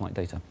from satellite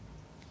data.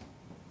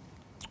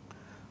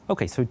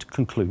 Okay, so to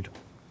conclude,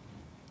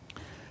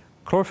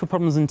 chlorophyll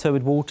problems in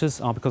turbid waters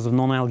are because of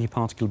non-algae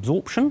particle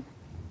absorption.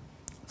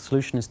 The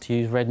solution is to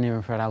use red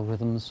near-infrared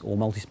algorithms or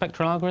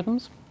multispectral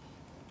algorithms.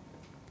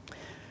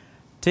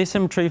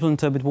 TSM retrieval in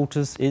turbid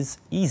waters is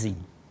easy.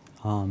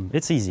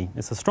 It's easy.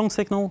 It's a strong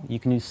signal. You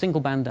can use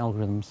single-band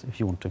algorithms if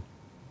you want to.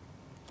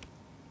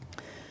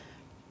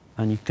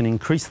 And you can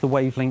increase the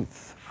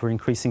wavelength for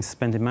increasing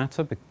suspended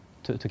matter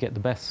to get the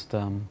best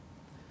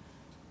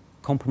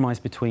compromise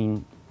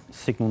between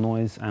signal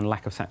noise and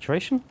lack of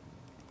saturation.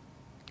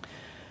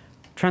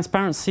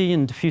 Transparency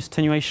and diffuse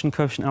attenuation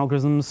coefficient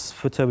algorithms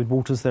for turbid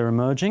waters, they're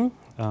emerging.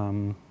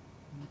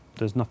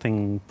 There's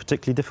nothing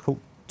particularly difficult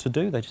to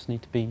do, they just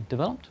need to be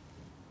developed.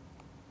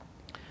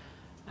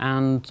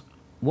 And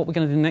what we're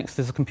going to do next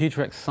is a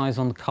computer exercise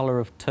on the colour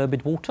of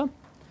turbid water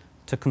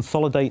to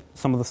consolidate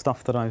some of the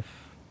stuff that I've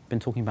been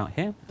talking about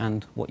here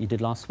and what you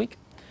did last week.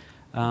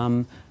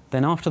 Then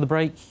after the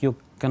break, you're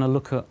going to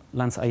look at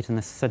Landsat 8 and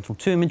S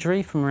Sentinel-2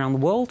 imagery from around the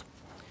world,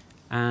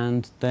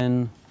 and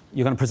then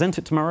you're going to present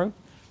it tomorrow,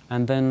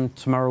 and then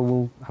tomorrow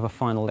we'll have a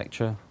final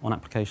lecture on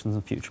applications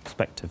and future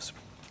perspectives.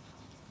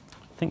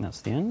 I think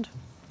that's the end.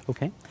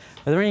 Okay.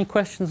 Are there any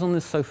questions on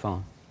this so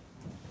far?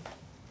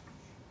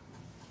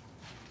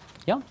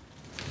 Yeah?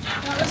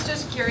 I was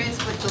just curious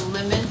with the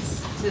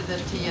limits to the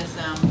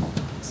TSM.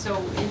 So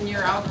in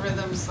your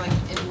algorithms, like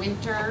in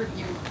winter,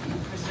 you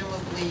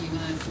presumably, even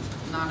though it's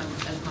not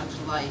as much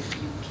light,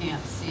 you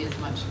can't see as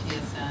much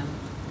TSM.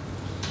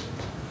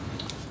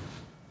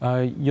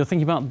 You're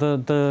thinking about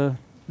the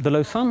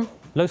low sun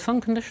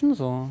conditions,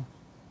 or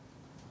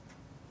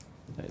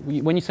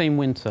when you say in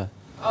winter?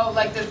 Oh,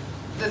 like the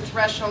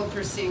threshold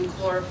for seeing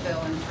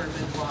chlorophyll in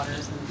turbid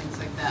waters and things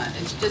like that.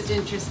 It's just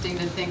interesting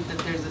to think that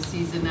there's a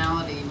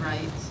seasonality,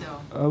 right?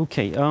 So.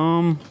 Okay,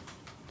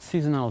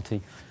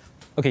 seasonality.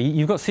 Okay,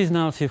 you've got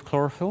seasonality of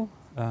chlorophyll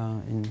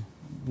in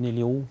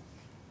nearly all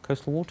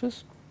coastal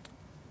waters,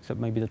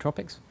 except maybe the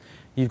tropics.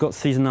 You've got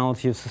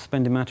seasonality of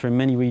suspended matter in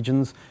many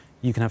regions.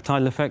 You can have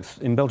tidal effects.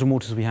 In Belgian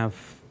waters, we have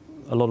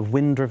a lot of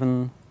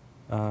wind-driven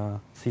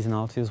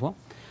seasonality as well.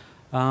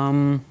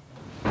 You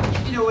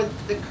know,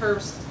 with the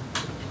curves,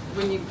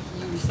 when you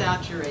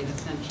saturate,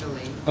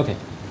 essentially. Okay.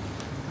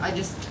 I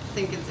just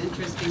think it's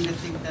interesting to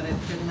think that it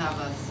could have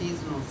a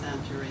seasonal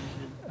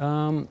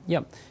saturation.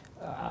 Yeah,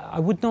 I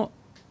would not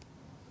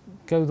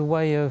go the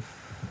way of,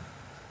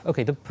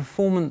 okay, the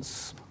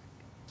performance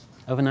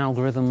of an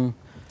algorithm,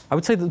 I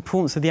would say that the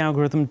performance of the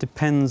algorithm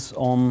depends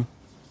on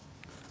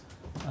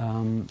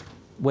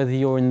whether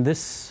you're in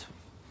this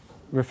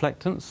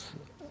reflectance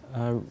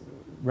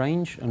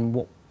range and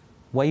what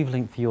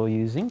wavelength you're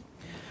using.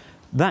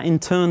 That in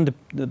turn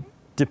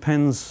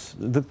depends,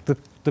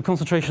 the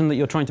concentration that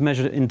you're trying to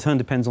measure in turn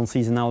depends on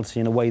seasonality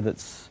in a way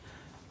that's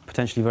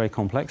potentially very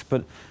complex,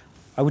 but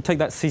I would take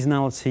that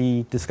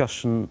seasonality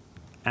discussion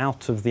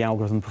out of the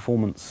algorithm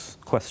performance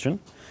question,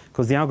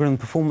 because the algorithm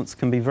performance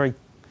can be very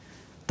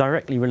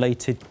directly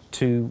related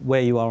to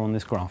where you are on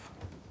this graph.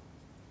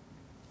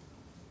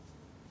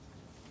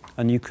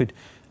 And you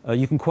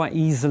can quite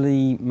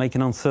easily make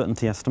an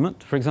uncertainty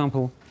estimate. For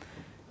example,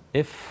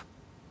 if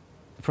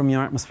from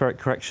your atmospheric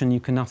correction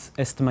you can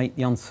estimate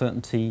the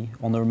uncertainty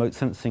on the remote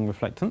sensing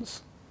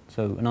reflectance,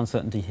 so an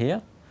uncertainty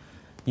here,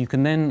 you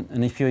can then,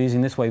 and if you're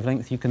using this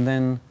wavelength, you can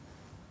then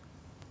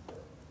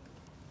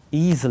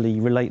easily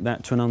relate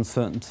that to an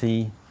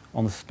uncertainty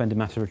on the suspended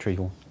matter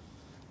retrieval.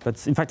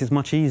 But in fact, it's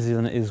much easier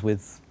than it is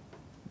with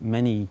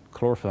many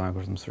chlorophyll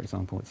algorithms, for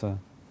example. It's a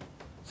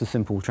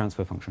simple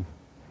transfer function.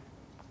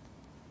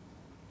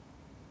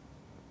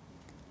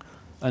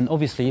 And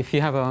obviously, if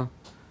you have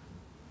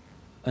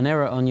an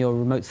error on your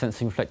remote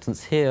sensing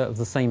reflectance here of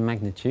the same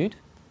magnitude,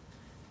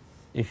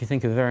 if you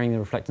think of varying the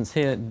reflectance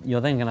here,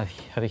 you're then going to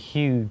have a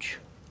huge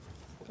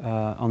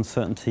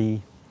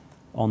uncertainty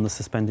on the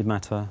suspended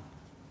matter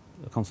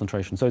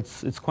concentration. So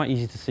it's quite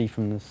easy to see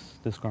from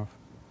this graph.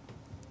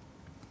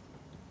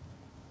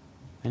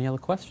 Any other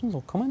questions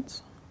or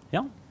comments?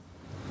 Yeah?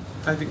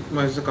 I think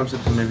there's a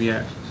concept maybe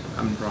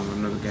I'm wrong,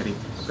 I'm not getting.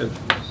 But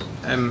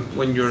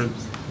when you're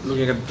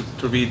looking at the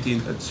turbidity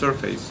at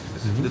surface,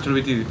 the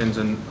turbidity depends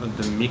on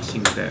the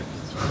mixing depth.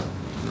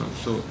 You know?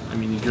 So, I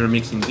mean, if you're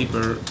mixing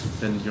deeper,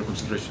 then your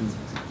concentration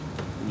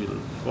will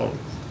fall,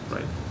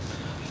 right?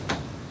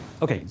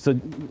 Okay, so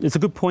it's a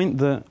good point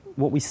that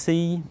what we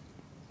see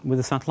with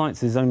the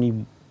satellites is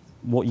only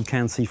what you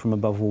can see from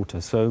above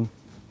water. So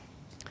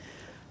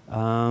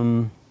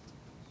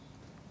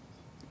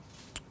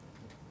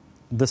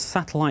the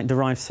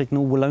satellite-derived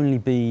signal will only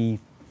be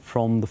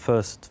from the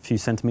first few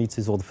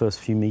centimeters or the first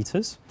few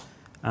meters,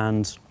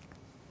 and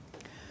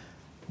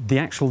the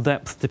actual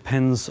depth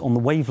depends on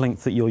the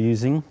wavelength that you're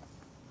using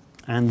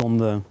and on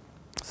the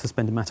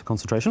suspended matter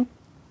concentration,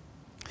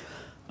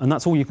 and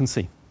that's all you can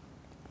see.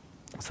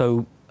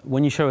 So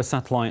when you show a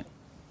satellite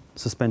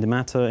suspended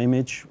matter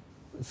image,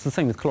 it's the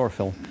same with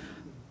chlorophyll.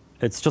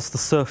 It's just the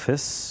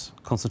surface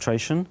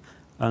concentration,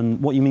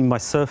 and what you mean by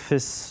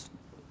surface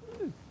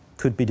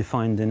could be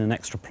defined in an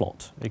extra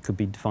plot. It could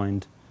be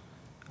defined,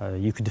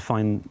 you could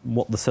define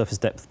what the surface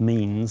depth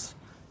means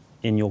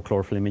in your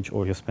chlorophyll image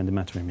or your suspended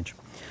matter image.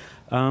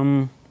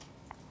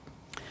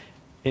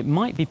 It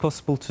might be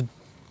possible to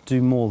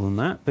do more than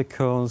that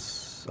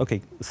because,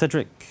 okay,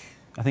 Cedric,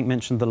 I think,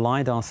 mentioned the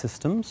LiDAR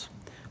systems,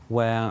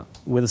 where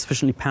with a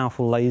sufficiently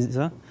powerful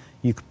laser,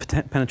 you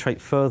could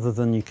penetrate further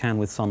than you can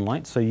with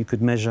sunlight, so you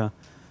could measure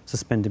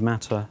suspended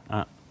matter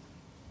at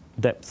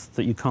depths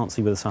that you can't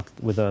see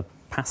with a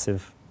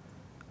passive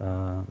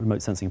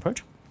remote sensing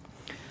approach.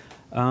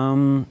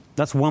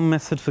 That's one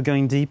method for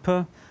going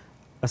deeper.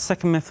 A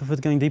second method for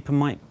going deeper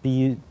might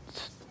be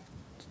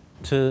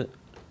to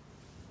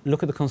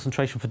look at the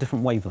concentration for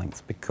different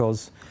wavelengths,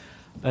 because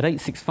at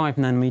 865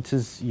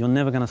 nanometers, you're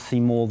never going to see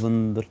more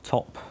than the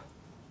top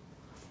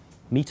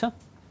meter,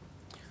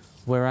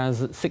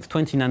 whereas at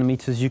 620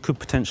 nanometers, you could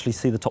potentially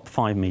see the top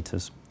 5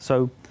 meters.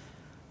 So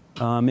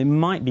it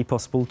might be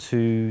possible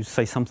to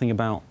say something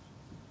about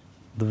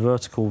the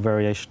vertical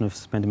variation of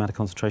suspended matter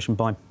concentration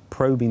by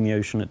probing the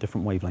ocean at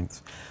different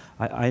wavelengths.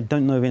 I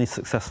don't know of any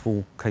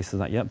successful case of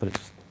that yet, but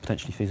it's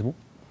potentially feasible.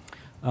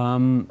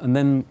 And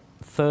then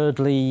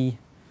thirdly,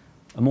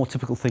 a more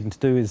typical thing to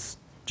do is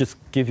just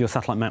give your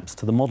satellite maps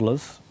to the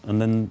modelers,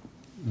 and then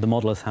the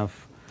modelers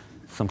have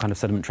some kind of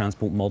sediment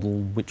transport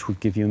model which would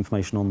give you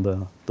information on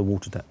the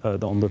water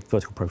on the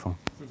vertical profile.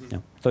 Yeah.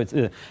 So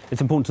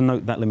it's important to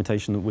note that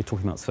limitation that we're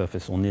talking about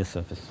surface or near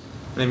surface.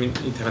 I mean,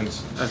 it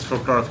happens, as for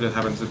chlorophyll, it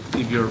happens that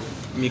if you're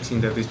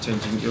mixing that, it's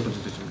changing your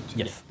concentration.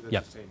 Yes,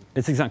 yeah.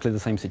 It's exactly the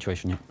same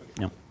situation, yeah.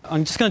 Yeah.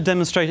 I'm just going to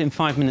demonstrate it in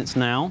 5 minutes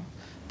now,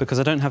 because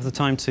I don't have the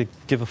time to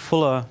give a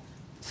fuller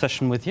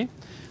session with you.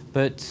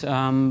 But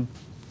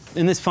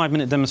in this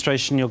 5-minute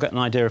demonstration, you'll get an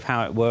idea of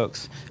how it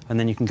works, and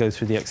then you can go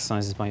through the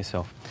exercises by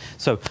yourself.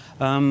 So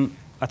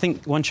I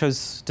think one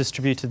show's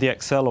distributed the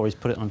Excel, or he's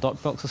put it on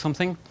DocBox or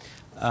something.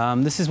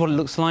 This is what it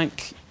looks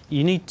like.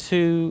 You need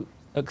to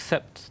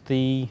accept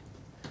the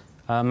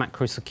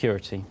macro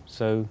security.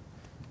 So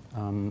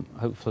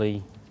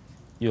hopefully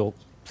your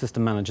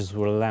system managers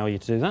will allow you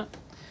to do that.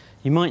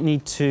 You might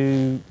need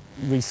to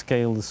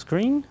rescale the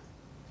screen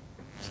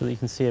so that you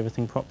can see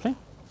everything properly.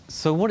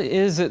 So what it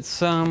is,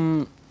 it's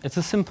a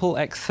simple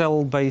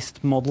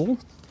Excel-based model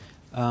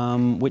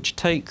which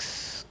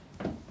takes,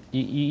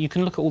 you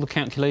can look at all the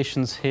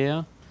calculations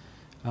here.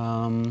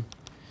 You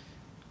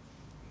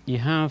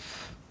have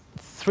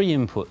 3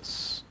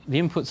 inputs. The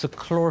inputs are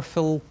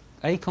chlorophyll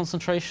A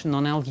concentration,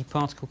 non-algae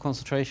particle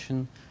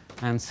concentration,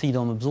 and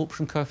CDOM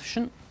absorption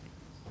coefficient.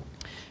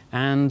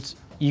 And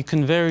you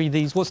can vary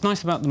these. What's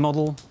nice about the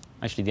model,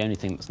 actually the only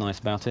thing that's nice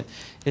about it,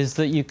 is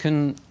that you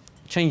can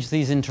change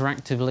these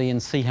interactively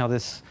and see how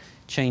this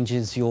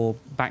changes your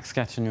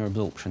backscatter and your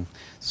absorption.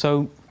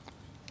 So,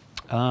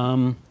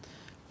 for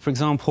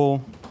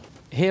example,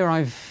 here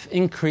I've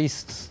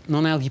increased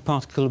non-algae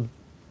particle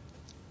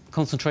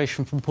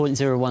concentration from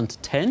 0.01 to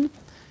 10.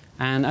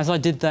 And as I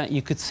did that,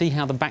 you could see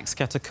how the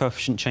backscatter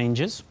coefficient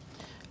changes.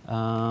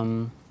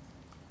 I'll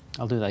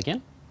do that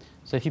again.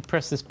 So if you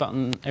press this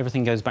button,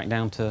 everything goes back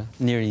down to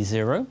nearly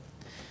 0.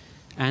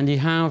 And you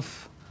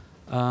have,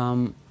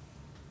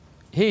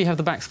 here you have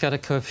the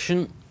backscatter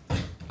coefficient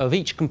of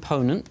each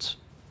component.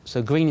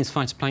 So green is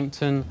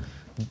phytoplankton,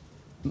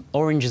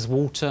 orange is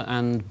water,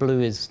 and blue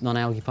is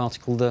non-algae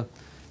particle. The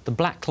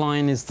black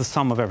line is the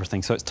sum of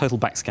everything, so it's total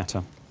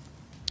backscatter.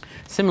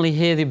 Similarly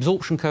here, the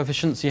absorption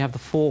coefficients, you have the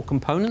 4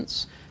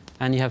 components,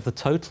 and you have the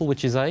total,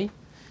 which is A.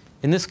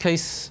 In this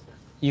case,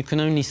 you can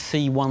only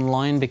see one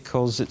line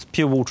because it's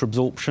pure water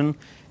absorption.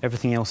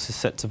 Everything else is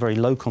set to very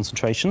low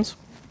concentrations.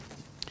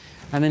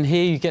 And then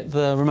here you get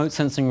the remote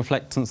sensing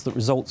reflectance that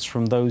results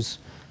from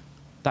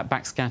that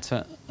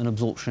backscatter and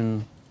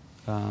absorption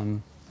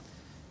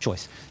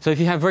choice. So if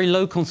you have very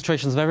low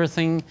concentrations of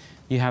everything,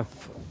 you have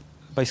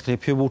basically a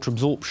pure water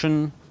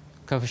absorption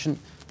coefficient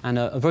and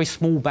a very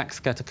small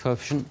backscatter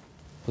coefficient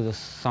with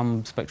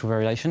some spectral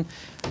variation.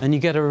 And you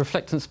get a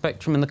reflectance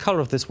spectrum, and the colour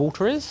of this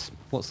water is?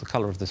 What's the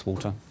colour of this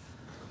water?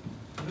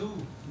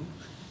 Blue.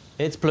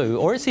 It's blue,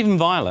 or it's even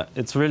violet.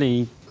 It's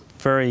really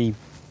very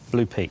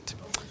blue peaked.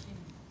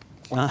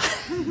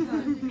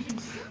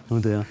 Oh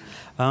dear.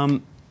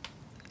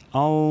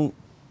 I'll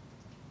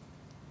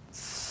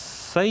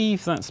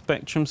save that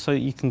spectrum so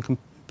you can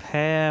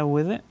compare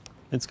with it.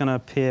 It's going to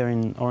appear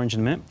in orange in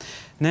a minute.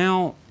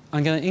 Now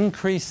I'm going to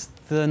increase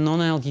the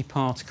non-algae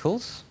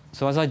particles.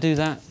 So as I do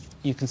that,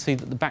 you can see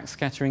that the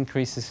backscatter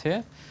increases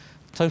here.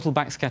 Total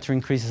backscatter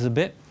increases a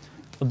bit.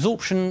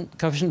 Absorption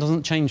coefficient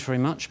doesn't change very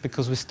much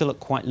because we're still at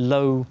quite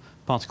low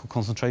particle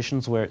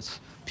concentrations where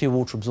it's pure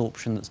water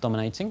absorption that's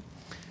dominating.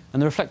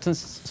 And the reflectance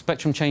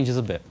spectrum changes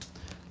a bit.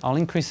 I'll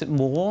increase it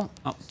more,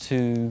 up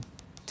to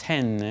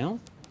 10 now.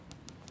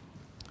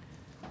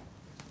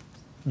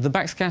 The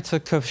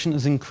backscatter coefficient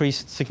has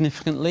increased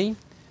significantly.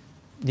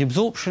 The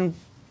absorption,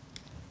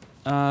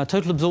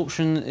 total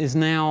absorption is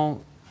now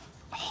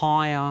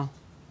higher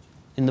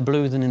in the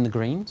blue than in the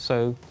green.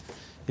 So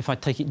if I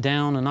take it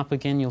down and up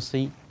again, you'll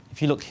see,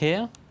 if you look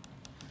here,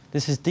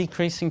 this is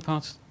decreasing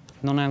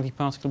non-algae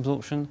particle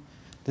absorption.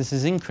 This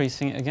is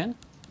increasing it again.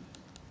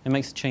 It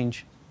makes a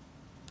change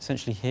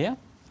essentially here.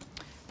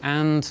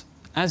 And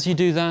as you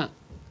do that,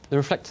 the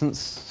reflectance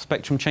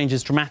spectrum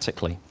changes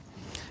dramatically.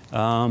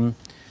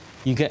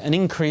 You get an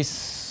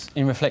increase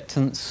in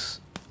reflectance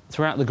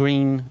throughout the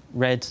green,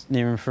 red,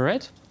 near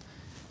infrared.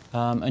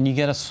 And you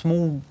get a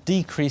small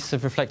decrease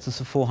of reflectance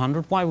of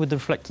 400. Why would the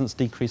reflectance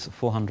decrease at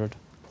 400?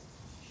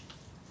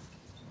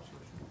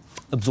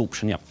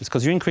 absorption, yeah. It's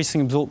because you're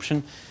increasing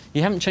absorption.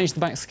 You haven't changed the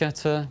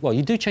backscatter. Well,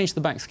 you do change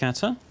the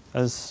backscatter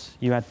as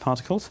you add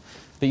particles,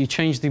 but you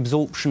change the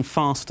absorption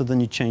faster than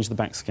you change the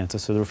backscatter,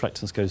 so the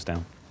reflectance goes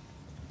down.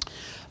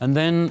 And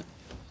then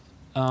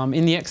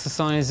in the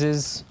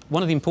exercises,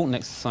 one of the important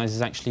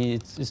exercises actually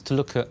is to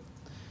look at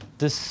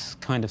this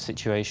kind of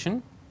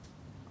situation.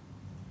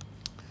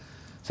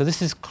 So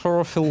this is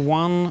chlorophyll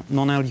 1,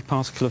 non-algae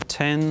particle of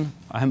 10.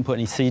 I haven't put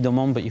any CDOM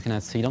on, but you can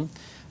add CDOM.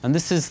 And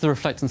this is the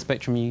reflectance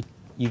spectrum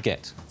you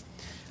get.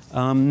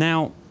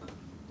 Now,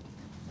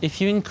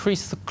 if you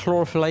increase the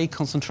chlorophyll A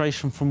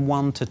concentration from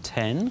 1 to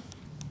 10,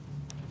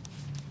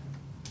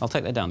 I'll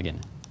take that down again.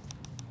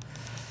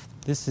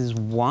 This is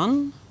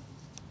 1.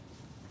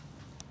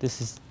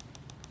 This is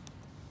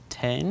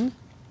 10.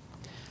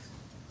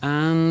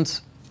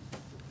 And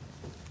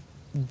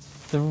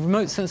the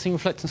remote sensing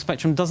reflectance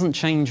spectrum doesn't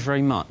change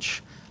very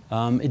much.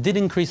 It did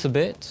increase a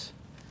bit.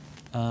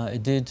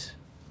 It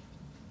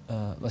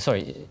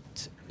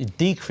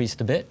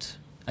decreased a bit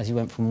as you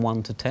went from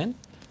 1 to 10.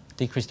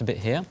 Decreased a bit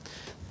here.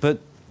 But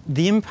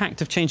the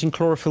impact of changing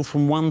chlorophyll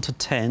from 1 to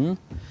 10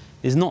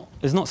 is not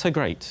so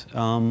great.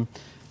 And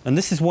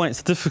this is why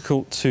it's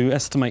difficult to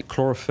estimate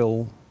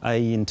chlorophyll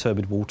A in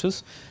turbid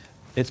waters.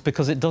 It's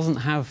because it doesn't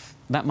have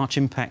that much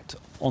impact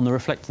on the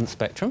reflectance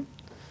spectrum.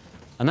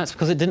 And that's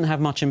because it didn't have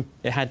much, it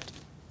had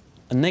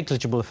a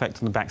negligible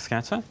effect on the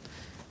backscatter.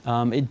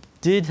 It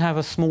did have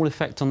a small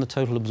effect on the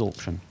total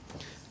absorption.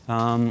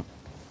 The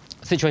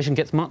situation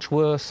gets much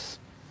worse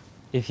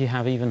if you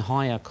have even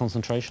higher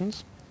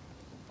concentrations.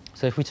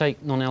 So if we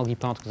take non-algae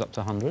particles up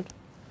to 100,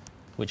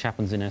 which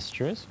happens in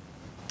estuaries,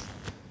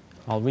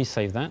 I'll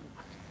resave that.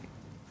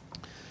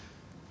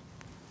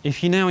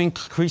 If you now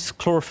increase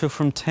chlorophyll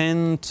from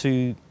 10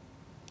 to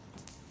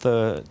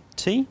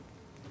 30,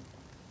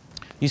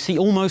 you see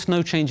almost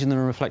no change in the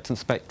reflectance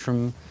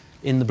spectrum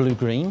in the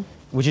blue-green,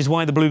 which is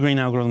why the blue-green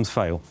algorithms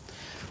fail.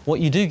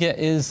 What you do get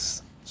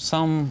is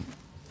some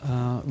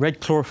red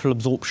chlorophyll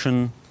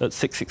absorption at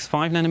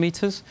 665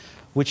 nanometers,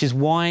 which is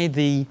why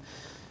the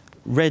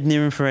red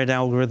near-infrared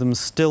algorithms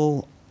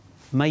still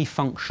may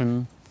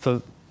function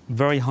for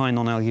very high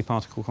non-algae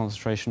particle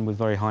concentration with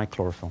very high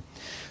chlorophyll.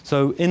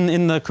 So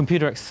in the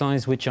computer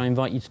exercise, which I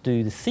invite you to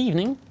do this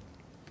evening,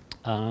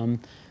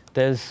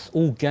 there's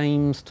all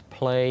games to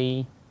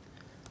play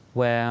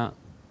where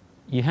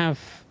you have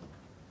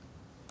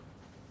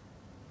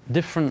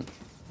different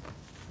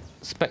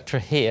spectra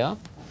here,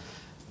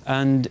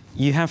 and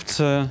you have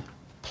to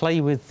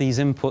play with these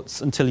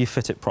inputs until you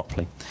fit it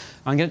properly.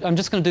 I'm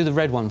just going to do the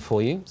red one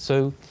for you.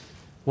 So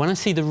when I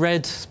see the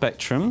red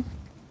spectrum,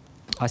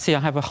 I see I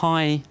have a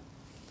high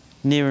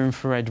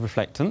near-infrared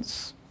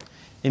reflectance.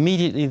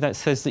 Immediately that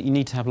says that you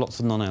need to have lots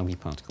of non-algae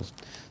particles.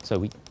 So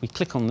we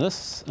click on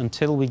this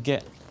until we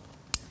get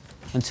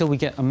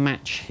a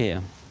match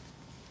here.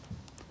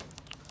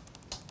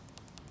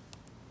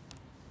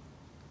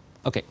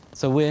 Okay,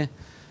 so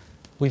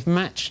we've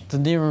matched the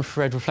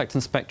near-infrared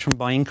reflectance spectrum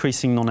by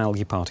increasing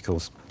non-algae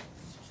particles.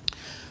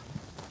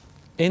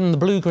 In the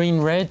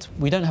blue-green-red,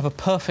 we don't have a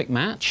perfect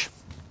match.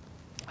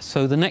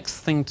 So the next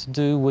thing to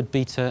do would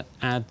be to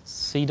add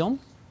CDOM.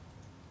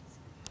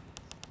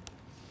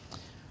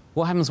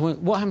 What happens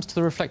to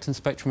the reflectance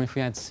spectrum if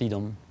we add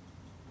CDOM?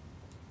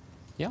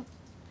 Yeah?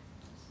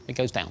 It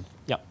goes down.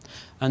 Yeah.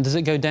 And does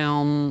it go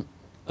down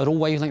at all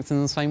wavelengths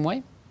in the same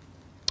way?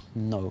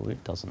 No,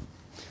 it doesn't.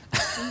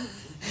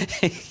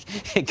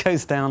 It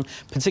goes down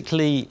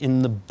particularly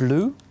in the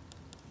blue.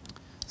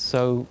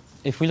 So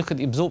if we look at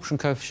the absorption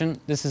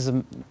coefficient, this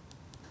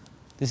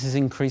is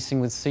increasing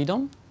with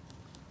CDOM,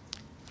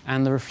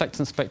 and the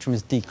reflectance spectrum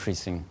is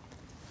decreasing.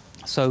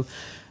 So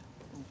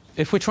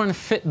if we're trying to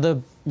fit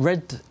the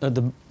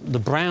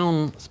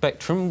brown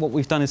spectrum, what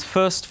we've done is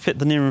first fit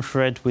the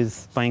near-infrared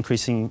by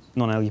increasing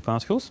non-algae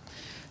particles.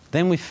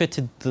 Then we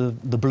fitted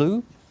the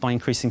blue by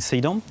increasing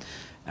CDOM,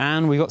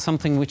 and we've got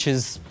something which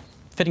is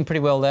fitting pretty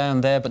well there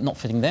and there, but not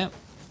fitting there.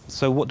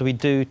 So what do we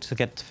do to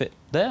get it to fit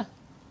there?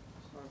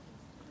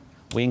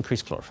 We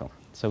increase chlorophyll.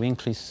 So we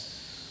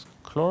increase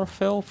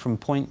chlorophyll from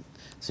 0.01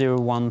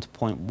 to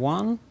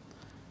 0.1,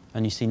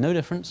 and you see no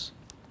difference.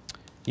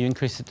 You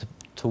increase it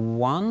to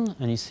 1,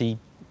 and you see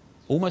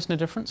almost no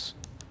difference.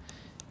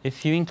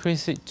 If you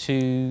increase it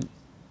to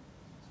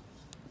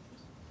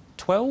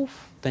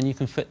 12, then you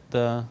can fit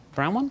the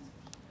brown one.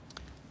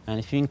 And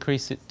if you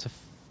increase it to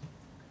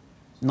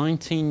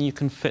 19, you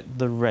can fit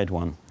the red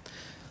one.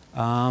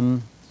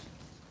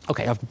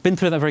 OK, I've been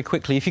through that very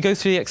quickly. If you go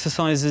through the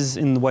exercises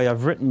in the way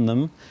I've written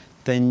them,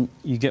 then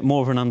you get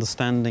more of an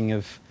understanding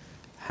of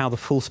how the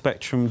full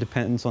spectrum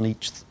depends on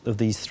each of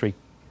these three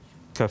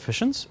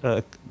coefficients,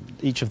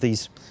 each of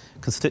these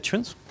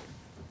constituents.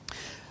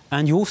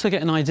 And you also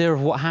get an idea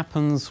of what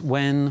happens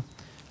when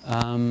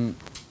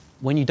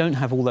you don't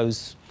have all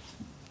those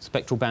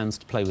spectral bands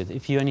to play with.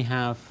 If you only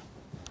have,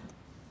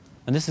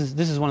 and this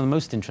is one of the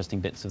most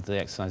interesting bits of the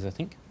exercise, I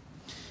think.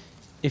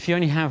 If you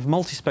only have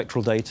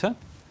multispectral data,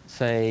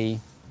 say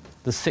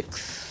the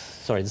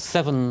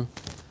 7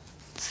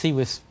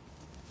 CWIS,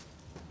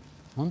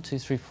 1, 2,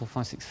 3, 4,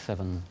 5, 6,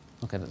 7.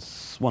 OK,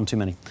 that's one too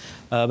many.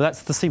 But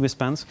that's the C-WISP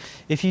bands.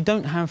 If you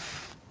don't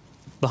have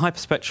the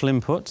hyperspectral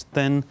input,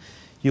 then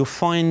you'll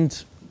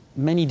find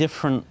many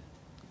different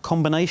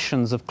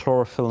combinations of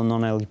chlorophyll and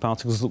non-algae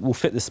particles that will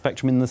fit this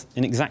spectrum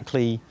in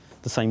exactly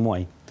the same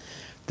way.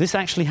 This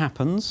actually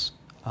happens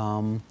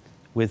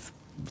with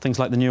things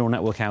like the neural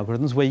network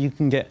algorithms, where you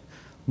can get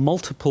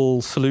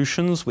multiple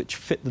solutions which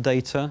fit the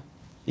data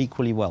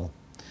equally well.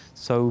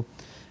 So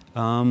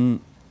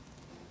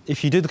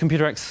if you do the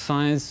computer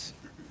exercise,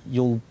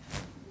 you'll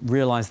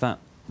realize that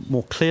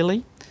more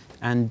clearly,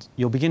 and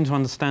you'll begin to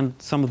understand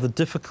some of the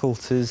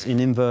difficulties in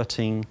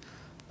inverting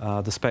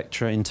the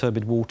spectra in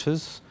turbid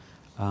waters,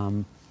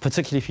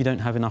 particularly if you don't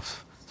have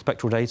enough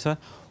spectral data,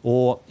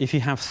 or if you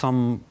have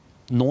some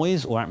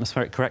noise or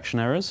atmospheric correction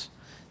errors,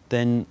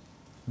 then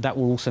that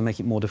will also make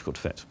it more difficult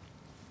to fit.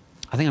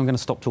 I think I'm going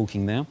to stop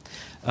talking there.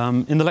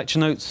 In the lecture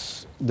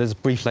notes, there's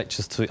brief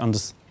lectures to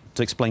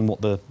explain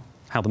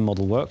how the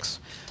model works.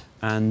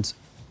 And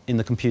in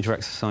the computer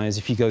exercise,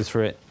 if you go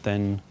through it,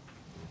 then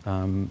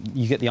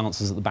you get the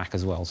answers at the back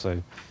as well.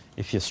 So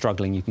if you're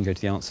struggling, you can go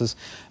to the answers.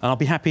 And I'll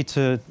be happy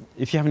to,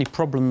 if you have any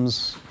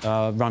problems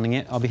running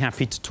it, I'll be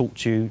happy to talk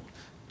to you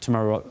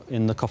tomorrow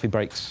in the coffee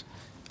breaks.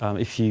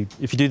 If you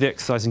do the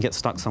exercise and get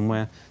stuck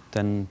somewhere,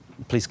 then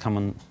please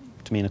come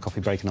to me in a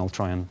coffee break and I'll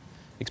try and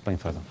explain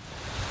further.